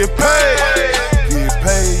you get paid. Get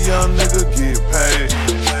paid, young nigga, get paid.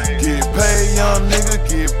 Get paid, young nigga,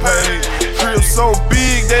 get paid. Crib so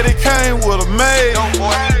big that it came with a maid.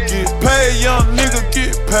 Get paid, young nigga,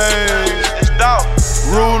 get paid.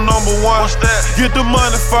 Rule number one, get the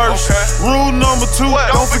money first. Rule number two,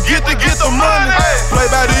 don't forget to get the money. Play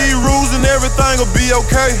by these rules and everything will be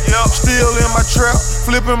okay. Still in my trap,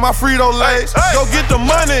 flipping my Frito-Lay. Go get the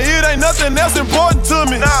money, it ain't nothing else important to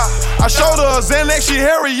me. I showed her a Xanax, she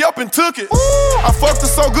hurry up and took it. I fucked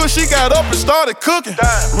her so good, she got up and started cooking.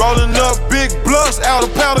 Rolling up big blunts out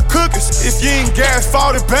a pound of cookies. If you ain't got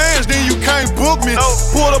 40 bands, then you can't book me.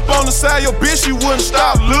 Pulled up on the side, your bitch, you wouldn't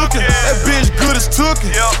stop looking. That bitch good as took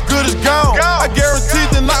it, good as gone. I guarantee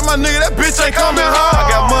tonight, my nigga, that bitch ain't coming home. I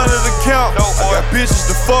got money to count, I got bitches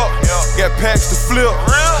to fuck, got packs to flip,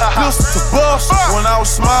 pistols to bust. When I was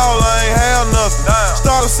small, I ain't had nothing.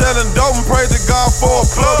 Started selling dope and prayed to God for a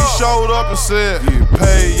plug. He showed up and said, get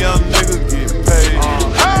paid, young nigga, get paid.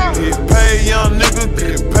 Get paid, young nigga,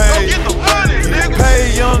 get paid. Get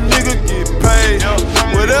paid, young nigga, get paid.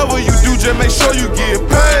 Whatever you do, just make sure you get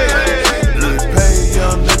paid. Get paid,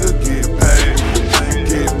 young nigga, get paid.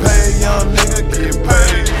 Get paid, young nigga, get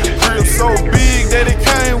paid. Crib so big that it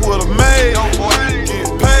came with a maid. Get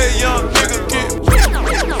paid, young nigga, get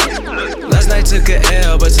paid. Last night took a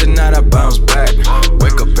L, but tonight I bounce back.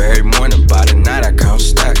 Wake up every morning, by the night I count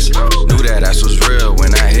stacks. Knew that ass was real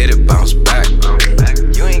when I hit it, bounce back.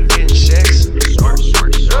 You ain't getting checks.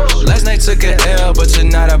 Last night took a L, but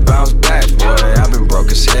tonight I bounce back. Boy, I've been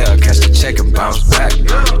broke as hell, catch the check and bounce back.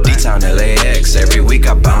 D-Town LAX, every week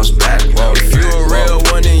I bounce back. Whoa, if you a real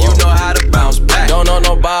one, then you know how to bounce back. Don't know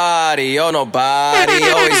nobody, oh nobody,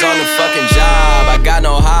 always on the fucking job. I got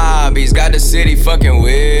no hobbies, got the city fucking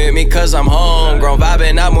with me, cause I'm homegrown,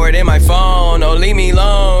 vibing out more than my phone. Oh, leave me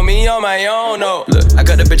alone, me on my own, no. Look, I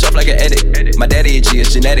cut the bitch off like an edit. My daddy a G,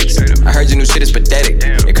 it's genetics. I heard your new shit is pathetic.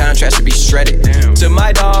 Your contrast should be shredded. To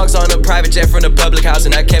my dogs on a private jet from the public house,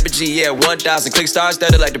 and I kept a G, yeah, 1,000. Click stars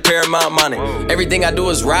studded like the Paramount money. Everything I do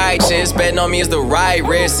is righteous. Betting on me is the right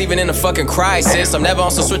risk, even in a fucking crisis. I'm never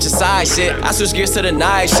on some switch side shit. I switch gears to the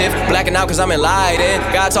night shift, blacking out cause I'm enlightened.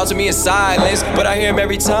 God talk to me in silence, but I hear him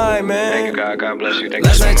every time, man. Thank you, God. God bless you. Thank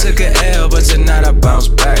Last you so night much. Took an L, but tonight I bounce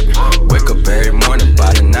back. Wake up every morning,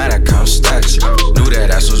 by the night I count stacks. Knew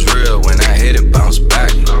that ass was real when I hit it, bounce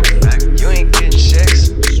back. You ain't getting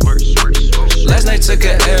checks. Last night took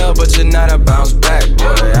an L, but tonight I bounce back.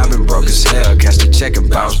 Boy, I've been broke as hell, catch the check and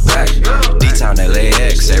bounce back. D-Town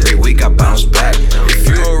LAX, every week I bounce back. If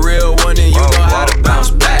you a real one, then you know how to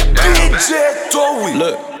bounce back. DJ Towie.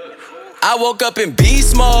 Look, I woke up in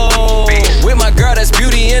beast mode with my girl that's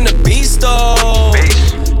Beauty in the Beast though.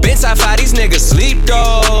 That's how far these niggas sleep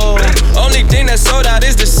though. Only thing that sold out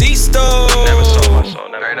is the C-store. Never sold my soul,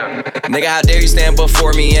 never. Nigga, how dare you stand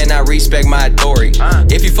before me and I respect my authority.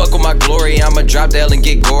 If you fuck with my glory, I'ma drop the L and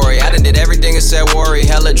get gory. I done did everything and said worry.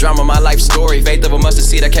 Hella drama, my life story. Faith of a mustard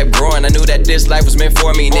seed, I kept growing. I knew that this life was meant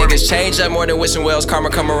for me. Niggas change up more than wishing wells. Karma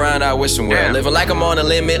come around, I wish them well. Living like I'm on a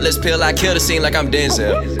limitless pill. I kill the scene like I'm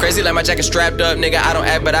Denzel. Crazy like my jacket strapped up. Nigga, I don't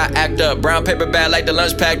act, but I act up. Brown paper bag like the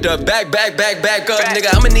lunch packed up. Back up.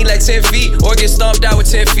 Nigga, I'ma need like 10 feet or get stomped out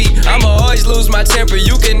with 10 feet. I'ma always lose my temper.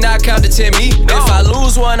 You cannot count to 10 me. If I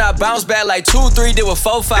lose one, I bounce back like 2, 3, did with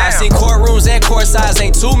 4, 5. Seen courtrooms and court sides.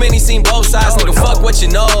 Ain't too many, seen both sides. Nigga, fuck what you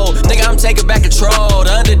know. Nigga, I'm taking back control.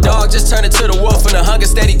 The underdog just turned into the wolf and the hunger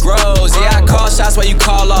steady grows. Yeah, I call shots while you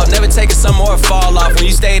call off. Never taking some more fall off. When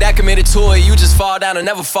you stay that committed to it, you just fall down and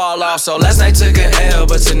never fall off. So last night took an L,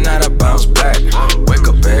 but tonight I bounce back. Wake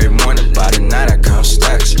up every morning, by the night I count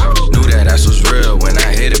stacks. Knew that ass was real when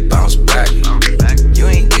I hit it, bounce back. You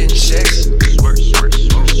ain't getting checks.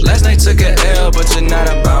 Last night took an L, but tonight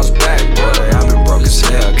I bounce back. Boy, I've been broke as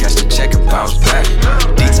hell, catch the check and bounce back.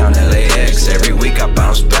 D-Town LAX, every week I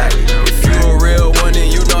bounce back. If you a real one,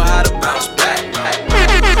 then you know how to bounce back.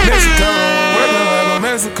 Mexicano, working like a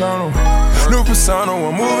Mexicano. New persona,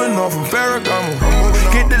 I'm moving on from Ferragamo.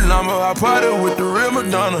 Get the llama, I party with the real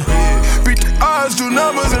Madonna. Beat the odds, do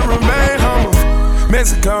numbers and remain humble.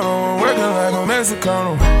 Mexicano, I'm working like a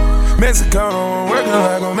Mexicano. Mexicano, I'm working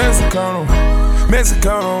like a Mexicano.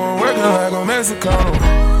 Mexicano, I'm working like a Mexicano.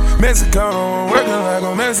 Mexicano, I'm working like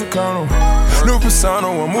a Mexicano. New persona,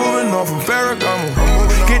 I'm moving on from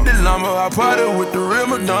Ferragamo. Get the llama, I party with the real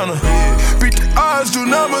Madonna. Beat the odds, do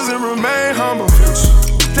numbers and remain humble.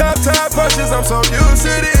 Top top punches, I'm so used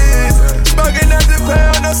to this. Smoking at the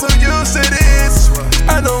pound, I'm so used to this.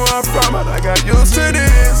 I know where I'm from, but I got used to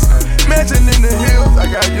this. Mansion in the hills, I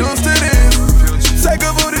got used to this. Take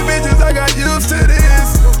a booty bitches, I got used to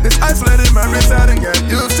this. This isolated my wrist, I done got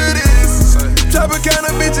used to this. Chopper kind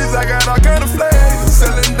of bitches, I got all kind of flags.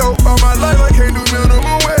 Selling dope all my life, I can't do minimum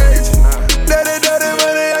wage. Daddy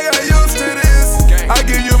money, I got used to this. I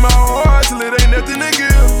give you my whole heart till it ain't nothing to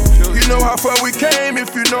give. You know how far we came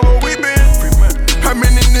if you know where we been. How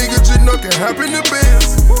many niggas you know can happen to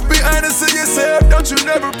biz? Be honest to yourself, don't you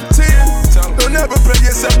never pretend. Don't never play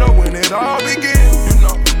yourself, know when it all begins.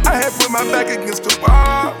 I had put my back against the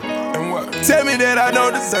wall. And what? Tell me that I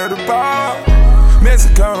don't deserve the ball.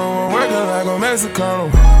 Mexicano, I'm working like a Mexicano.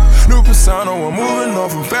 New persona, I'm moving on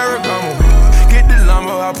from Ferragamo. Get the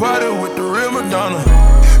llama, I party with the real Madonna.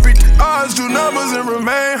 Beat the odds, do numbers and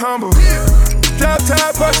remain humble. Top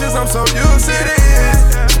top punches, I'm so used to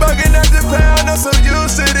this. Smoking at the pound, I'm so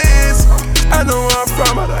used to this. I know where I'm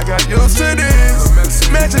from, but I got used to this.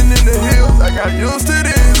 Mansion in the hills, I got used to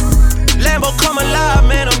this. Lambo come alive,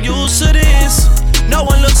 man, I'm used to this. No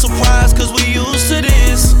one looks surprised, cause we used to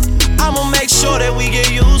this. I'ma make sure that we get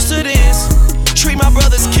used to this. Treat my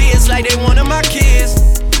brother's kids like they one of my kids.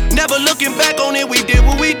 Never looking back on it, we did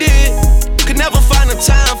what we did. Could never find the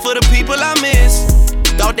time for the people I miss.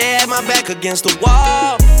 Thought they had my back against the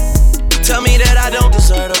wall. Tell me that I don't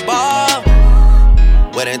deserve the ball.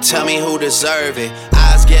 Well then tell me who deserve it.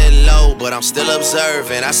 Eyes getting low, but I'm still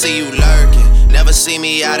observing. I see you lurking. Never see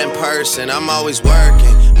me out in person, I'm always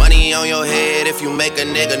working. Money on your head if you make a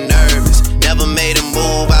nigga nervous. Never made a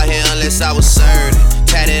move out here unless I was certain.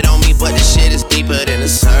 Tatted on me, but the shit is deeper than the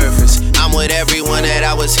surface. I'm with everyone that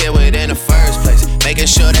I was here with in the first place. Making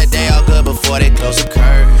sure that they all good before they close the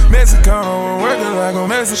curtain. Mexicano, I'm working like a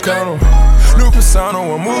Mexicano. New persona,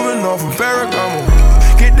 I'm moving on from Ferragamo.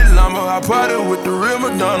 Get the llama, I party with the real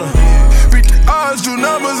Madonna. Beat the odds, do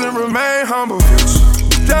numbers and remain humble.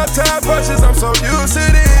 Top top punches, I'm so used to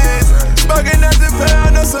this. Smoking at the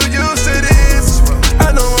pound, I'm so used to this.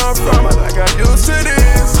 I know where I'm from, but I got used to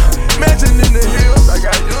this. Mansion in the hills, I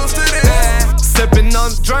got used to this. Sipping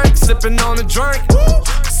on the drink, sipping on the drink.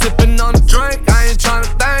 Sipping on the drink, I ain't tryna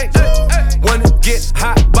think. When it get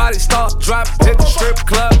hot, body start dropping. Hit the strip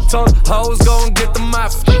club, told the hoes gon' get the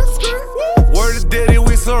mop. Word to Diddy,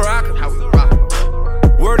 we so rockin'.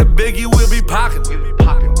 Word to Biggie, we'll be pocketin'.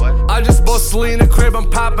 I just bought Selena crib, I'm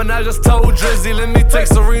poppin'. I just told Drizzy, let me take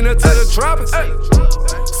Serena to the tropics.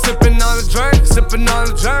 Sippin' on the drink, sippin' on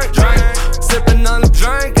the drink. Sippin' on the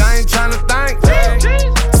drink, I ain't tryna think.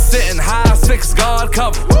 Sitting high, 6 guard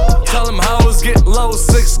cover. Tell them hoes get low,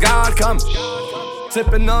 6 guard coming.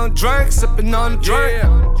 Sippin' on a drink, sippin' on a drink.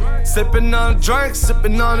 Sippin' on a drink,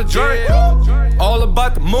 sippin' on a drink. All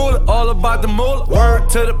about the moolah, all about the moolah. Word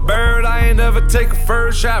to the bird, I ain't ever take a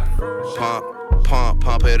first shot.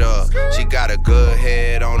 Pump it up. She got a good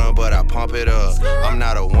head on her, but I pump it up. I'm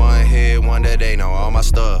not a one-hit wonder, they know all my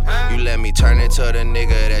stuff. You let me turn into the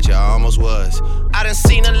nigga that you almost was. I done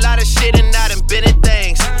seen a lot of shit and I done been in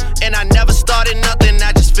things. And I never started nothing,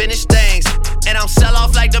 I just finished things. And I'm sell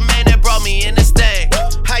off like the man that brought me in this thing.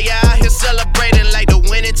 How ya out here celebrating like the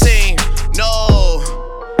winning team? No,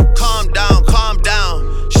 calm down, calm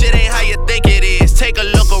down. Shit ain't how you think it is, take a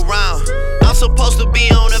look around. I'm supposed to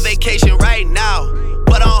be on a vacation right now,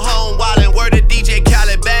 but I'm home wildin', word to DJ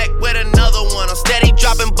Khaled, back with another one. I'm steady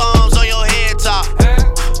dropping bombs on your head top.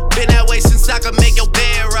 Been that way since I could make your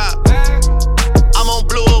bed rock. I'm on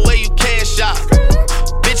blue where you can't shop.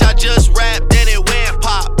 Bitch, I just rapped, then it went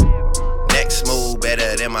pop. Next move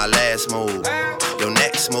better than my last move. Your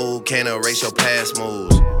next move can't erase your past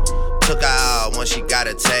moves. Took her out once she got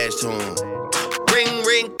attached to him. Ring,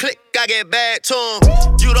 ring, click, I get back to him.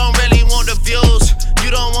 You don't really want the views.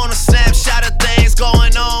 You don't want a snapshot of things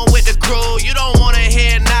going on with the crew. You don't want to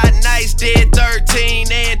hear not nice, did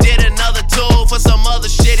 13 and did another 2 for some other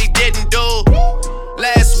shit he didn't do.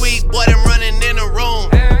 Last week, boy, them running in the room.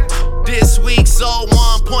 This week, sold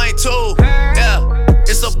 1.2. Yeah,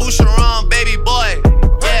 it's a Boucheron, baby boy.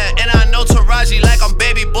 Yeah, and I know Taraji like I'm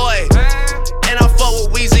baby boy. And I fuck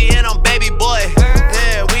with Weezy and I'm baby boy.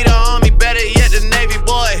 Yeah, we the army, better yet the Navy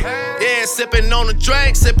boy. Yeah, sippin' on a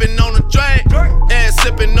drink, sippin' on a drink. Yeah,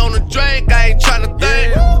 sippin' on a drink, I ain't tryna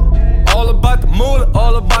think. All about the moolah,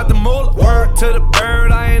 all about the moolah. Word to the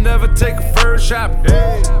bird, I ain't never take a first shot.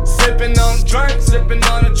 Sippin' on a drink, sippin'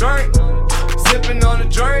 on a drink. Sippin' on a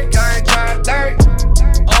drink, I ain't tryna think.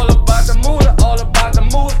 All about the moolah, all about the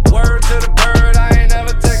moolah. Word to the bird, I ain't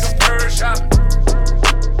never take a first shot.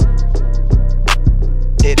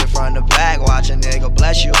 Hit it from the back, watch a nigga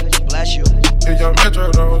bless you, bless you. If your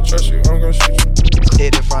metro don't trust you, I'm gon' shoot you.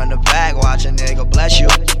 Hit it from the back, watch a nigga bless you,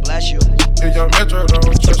 bless you. If your metro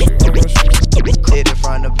don't trust you, I'm gon' shoot you. Hit it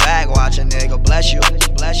from the back, watch a nigga bless you,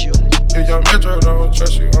 bless you. If your metro don't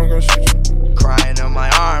trust you, I'm gon' shoot you. Crying in my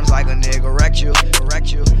arms like a nigga wrecked you,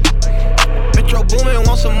 wrecked you. Metro Boomin,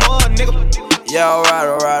 want some more, nigga. Yeah,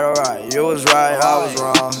 alright. You was right, I was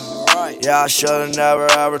wrong. Yeah, I should've never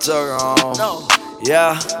ever took her home.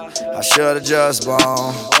 Yeah, I should've just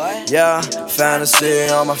blown. Yeah, fantasy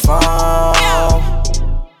on my phone.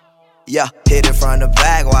 Yeah, hit it from the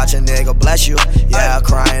back, watch a nigga bless you. Yeah,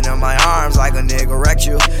 crying in my arms like a nigga wrecked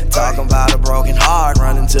you. Talking about a broken heart,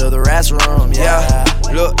 running to the restroom. Yeah,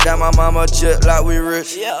 looked at my mama just like we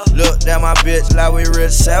rich. Looked at my bitch like we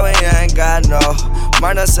rich. Said we ain't got no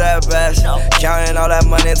murder, said best. Counting all that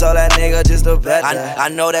money, told that nigga just to bet that. I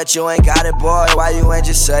know that you ain't got it, boy, why you ain't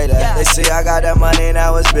just say that? They see I got that money,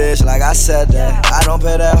 now it's bitch, like I said that. I don't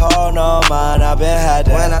pay that hoe no mind, I been had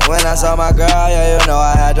that. When I saw my girl, yeah, you know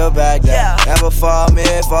I had to back that. Never for me,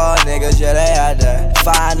 for niggas, yeah, they had that.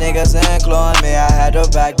 5 niggas including me, I had to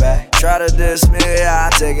back. Try to diss me, I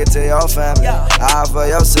take it to your family. I for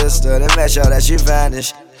your sister, then make sure that she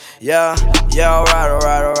vanished. Yeah,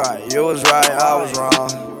 alright. You was right, I was wrong.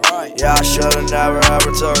 Yeah, I should've never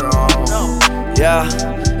ever took her home. Yeah,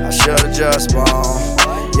 I should've just blown.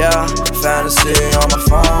 Yeah, fantasy on my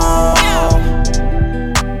phone.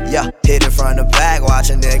 Yeah, hit it from the back, watch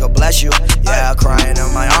a nigga bless you. Yeah, crying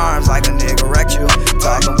in my arms like a nigga wrecked you.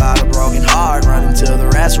 Talking about a broken heart, running to the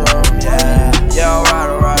restroom. Yeah,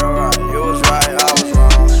 alright. You was right, I was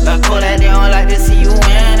wrong. I call that they don't like to see you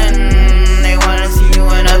winning. They wanna see you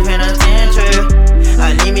in a penitentiary.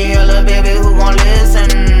 I need me a little baby who gon' listen.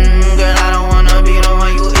 Girl, I don't wanna be the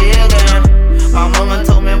one you ignorant. My mama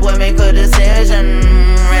told me, boy, make a decision.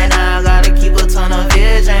 Right now I gotta keep a ton of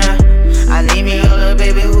vision. I need me a little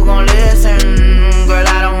baby who gon' listen. Girl,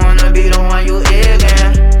 I don't wanna be the one you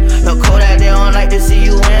ignorant. Look cold that they don't like to see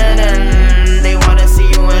you winning. They wanna see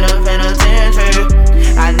you in a penitentiary.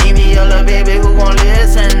 I need me a little baby who gon'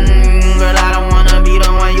 listen. Girl, I don't wanna be the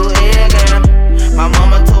one you ignorant. My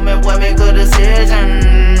mama told me, boy, make a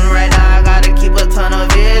decision. Right now I gotta keep a ton of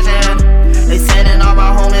vision. They sending all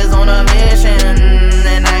my homies on a mission.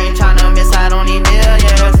 And I ain't tryna miss out on these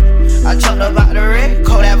millions. I chucked up out the red,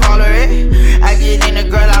 call that Valerie. I get in the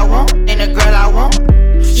girl I want,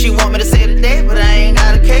 She want me to say today, but I ain't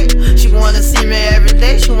got a cake. She wanna see me every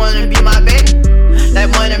day, she wanna be my babe. That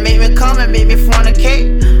money make me come and make me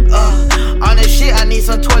fornicate. On this shit, I need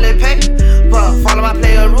some toilet paper. Follow my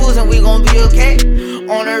player rules and we gon' be okay.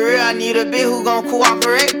 On the real, I need a bitch who gon'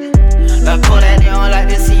 cooperate. Like pull that, they don't like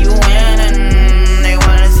to see you winning. They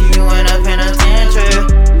wanna see you in a penitentiary.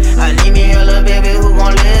 I need me a little baby who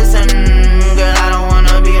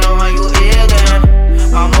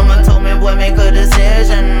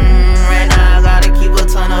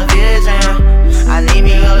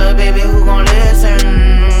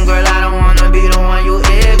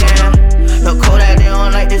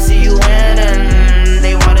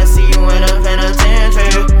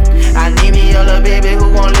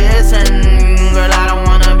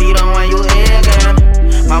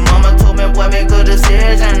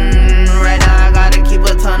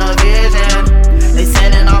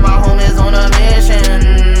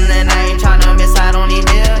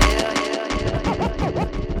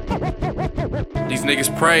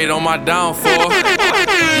on my downfall. These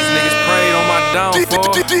niggas prayed on my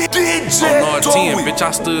downfall. On R10, bitch,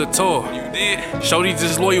 I stood tall. Show these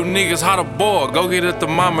disloyal niggas how to ball. Go get a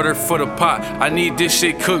thermometer for the pot. I need this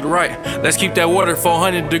shit cooked right. Let's keep that water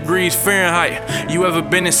 400 degrees Fahrenheit. You ever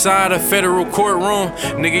been inside a federal courtroom?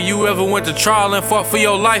 Nigga, you ever went to trial and fought for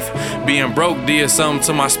your life? Being broke did something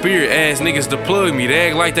to my spirit. Ass niggas to plug me. They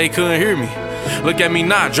act like they couldn't hear me. Look at me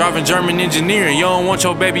now, driving German engineering. You don't want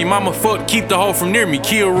your baby mama fucked, keep the hoe from near me.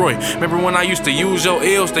 Kilroy, remember when I used to use your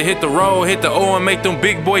L's to hit the road, hit the O and make them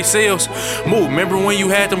big boy sales? Move, remember when you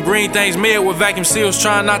had them green things made with vacuum seals,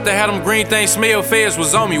 trying not to have them green things smell? Feds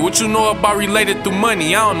was on me. What you know about related through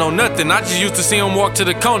money? I don't know nothing. I just used to see them walk to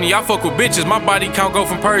the Coney. I fuck with bitches, my body count go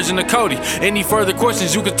from Persian to Cody. Any further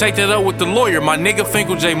questions, you could take that up with the lawyer. My nigga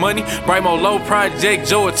Finkel J Money, Brimo Low Project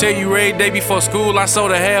Joe will tell you every day before school I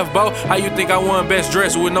sold a half bow. How you think I won best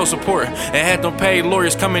dress with no support and had them paid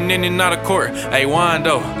lawyers coming in and out of court? Hey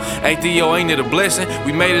Wando, hey Theo, ain't it a blessing?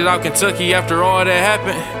 We made it out Kentucky after all that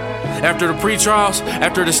happened. After the pre-trials,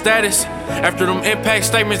 after the status, after them impact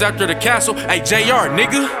statements, after the castle. Hey JR,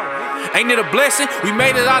 nigga, ain't it a blessing? We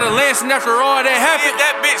made it out of Lansing after all that happened.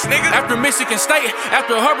 That bitch, nigga. After Michigan State,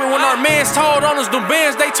 after Hubbard, when our mans told on us, them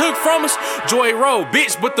bands they took from us. Joy Road,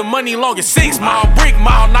 bitch, but the money long as 6 mile, brick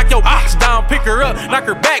mile. Knock your bitch down, pick her up, knock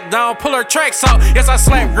her back down, pull her tracks out. Yes, I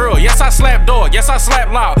slap girl. Yes, I slap dog. Yes, I slap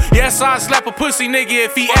loud. Yes, I slap a pussy nigga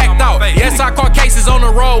if he act out. Yes, I caught cases on the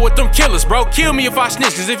road with them killers, bro. Kill me if I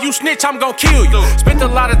snitch, cause if you snitch, I'm gon' kill you. Spent a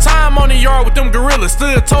lot of time on the yard with them gorillas,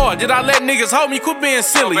 stood tall. Did I let niggas hold me? Quit being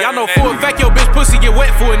silly. I know for a fact your bitch pussy get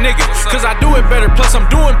wet for a nigga, cause I do it better, plus I'm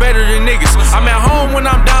doing better than niggas. I'm at home when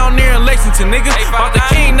I'm down there in Lexington, nigga. About the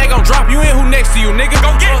king, they gon' drop you in, who next to you, nigga?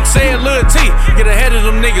 Go get it. Say it, Lil T, get ahead of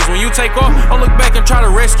them niggas. When you take off, don't look back and try to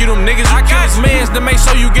rescue them niggas. You kill his mans to make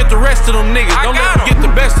sure you get the rest of them niggas. Don't let them get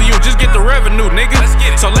the best of you, just get the revenue, nigga.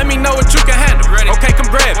 So let me know what you can handle. Okay, come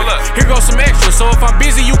grab it. Here goes some extra, so if I'm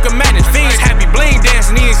busy, you can manage. Fiends happy, bling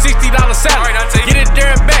dancing, eating $60 salad. Get it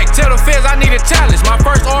there and back, tell the feds I need a challenge. My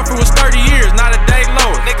first offer was 30 years, not a day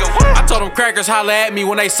lower. Nigga, what? I told them crackers holla at me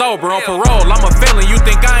when they sober on parole. I'm a felon, you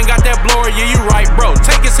think I ain't got that blower? Yeah, you right, bro.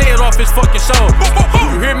 Take his head off his fucking shoulder.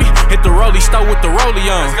 You hear me? Hit the rollie stove with the rollie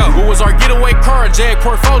on. What was our getaway car? Jag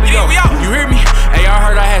portfolio. You hear me? Hey, I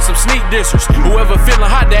heard I had some sneak dissers. Whoever feeling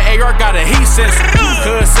hot, that AR got a heat sensor.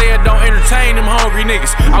 Cuz said don't entertain them hungry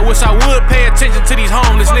niggas. I wish I would pay attention to these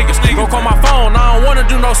homeless niggas. Go call my phone, I don't wanna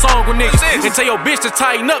do no song with niggas. And tell your bitch to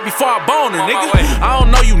tighten up before I bone her, nigga. I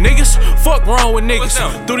don't know you niggas. Fuck wrong with niggas.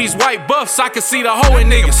 Through these white buffs, I can see the hoe in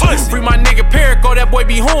niggas. Free my nigga Perico, that boy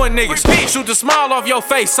be hoeing niggas. Shoot the smile off your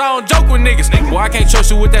face, I don't joke with niggas. Boy, I can't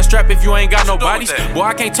trust you with that strap if you ain't got no bodies. Boy,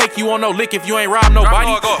 I can't take you on no lick if you ain't robbed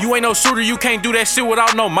nobody. You ain't no shooter, you can't do that shit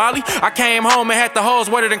without no molly. I came home and had the hoes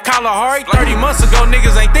wetter than Kalahari. 30 months ago,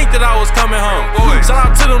 niggas ain't think that I was coming home. Shout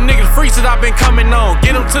out to them niggas freaks that I been coming on.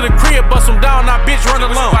 Get them to the crib, bust them down, now bitch run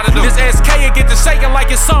alone. This SK and get to shaking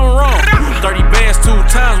like it's something wrong. 30 bands 2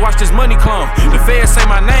 times, watch this money clone. The feds say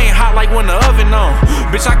my name hot like when the oven on.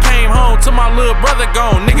 Bitch, I came home to my little brother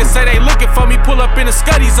gone. Niggas say they looking for me, pull up in the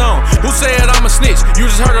Scuddy zone. Who said I'm a snitch? You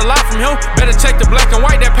just heard a lot from him. Better check the black and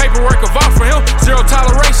white, that paperwork of off for him. Zero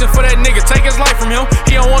toleration for that nigga, take his life from him.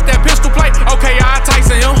 He don't want that pistol plate, okay, I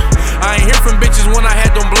Tyson him. I ain't hear from bitches when I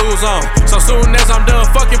had them blues on. So soon as I'm done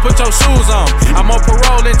fucking, put your shoes on. I'm on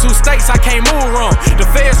parole in 2 states, I can't move wrong. The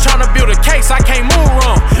feds tryna build a case, I can't move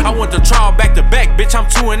wrong. I went to trial back to back, bitch, I'm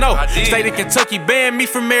 2-0. State of Kentucky banned me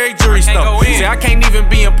from Mary Jury Stone. Say I can't even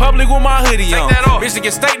be in public with my hoodie on.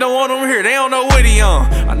 Michigan State don't want them here, they don't know what he on.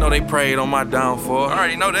 I know they prayed on my downfall. I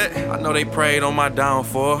already know that. I know they prayed on my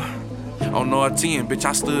downfall. On no 10, bitch,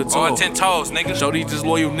 I stood tall. 10 toes, nigga. Show these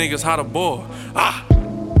disloyal niggas how to ball.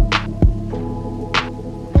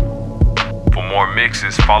 For more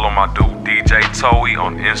mixes, follow my dude DJ Towie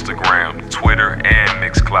on Instagram, Twitter, and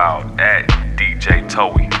Mixcloud at DJ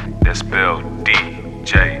Towie. That's spelled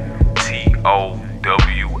DJTOWII.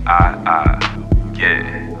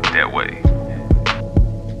 Yeah, that way.